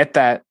we get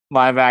that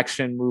live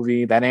action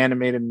movie, that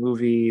animated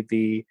movie,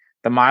 the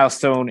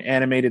Milestone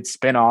animated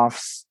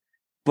spinoffs,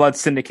 Blood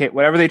Syndicate,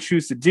 whatever they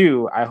choose to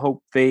do. I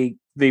hope they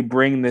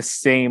bring the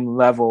same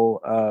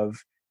level of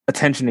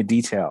attention to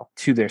detail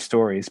to their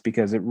stories,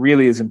 because it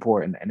really is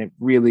important and it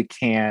really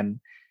can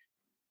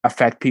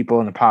affect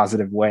people in a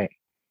positive way.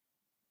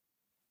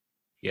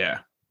 Yeah,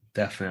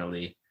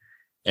 definitely.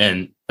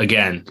 And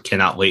again,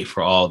 cannot wait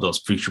for all those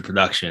future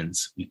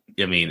productions.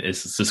 I mean,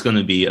 it's just going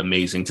to be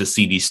amazing to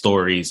see these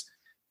stories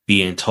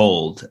being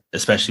told,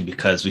 especially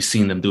because we've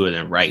seen them do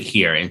it right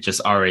here and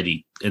just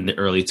already in the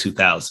early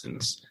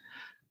 2000s.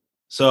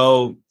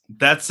 So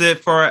that's it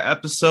for our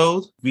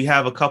episode. We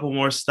have a couple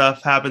more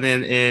stuff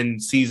happening in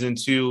season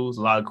 2. There's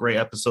a lot of great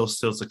episodes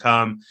still to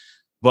come.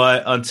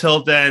 But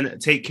until then,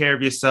 take care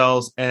of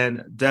yourselves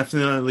and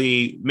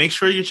definitely make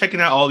sure you're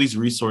checking out all these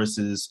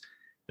resources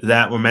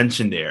that were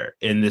mentioned there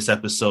in this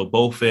episode,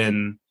 both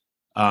in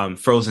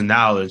Frozen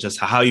Now and just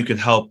how you can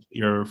help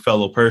your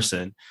fellow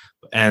person.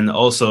 And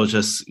also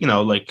just,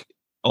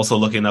 also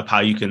looking up how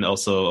you can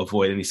also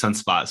avoid any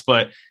sunspots.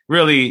 But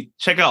really,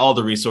 check out all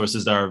the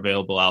resources that are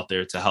available out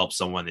there to help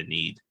someone in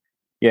need.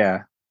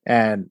 Yeah.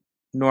 And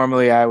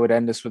normally I would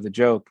end this with a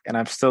joke, and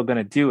I'm still going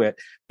to do it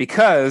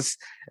because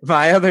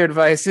my other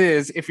advice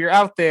is if you're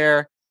out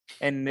there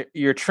and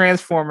your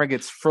transformer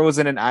gets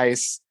frozen in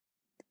ice,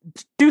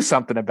 do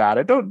something about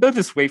it. Don't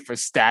just wait for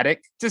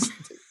static. Just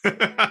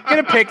get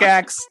a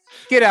pickaxe,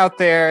 get out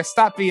there,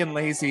 stop being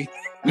lazy.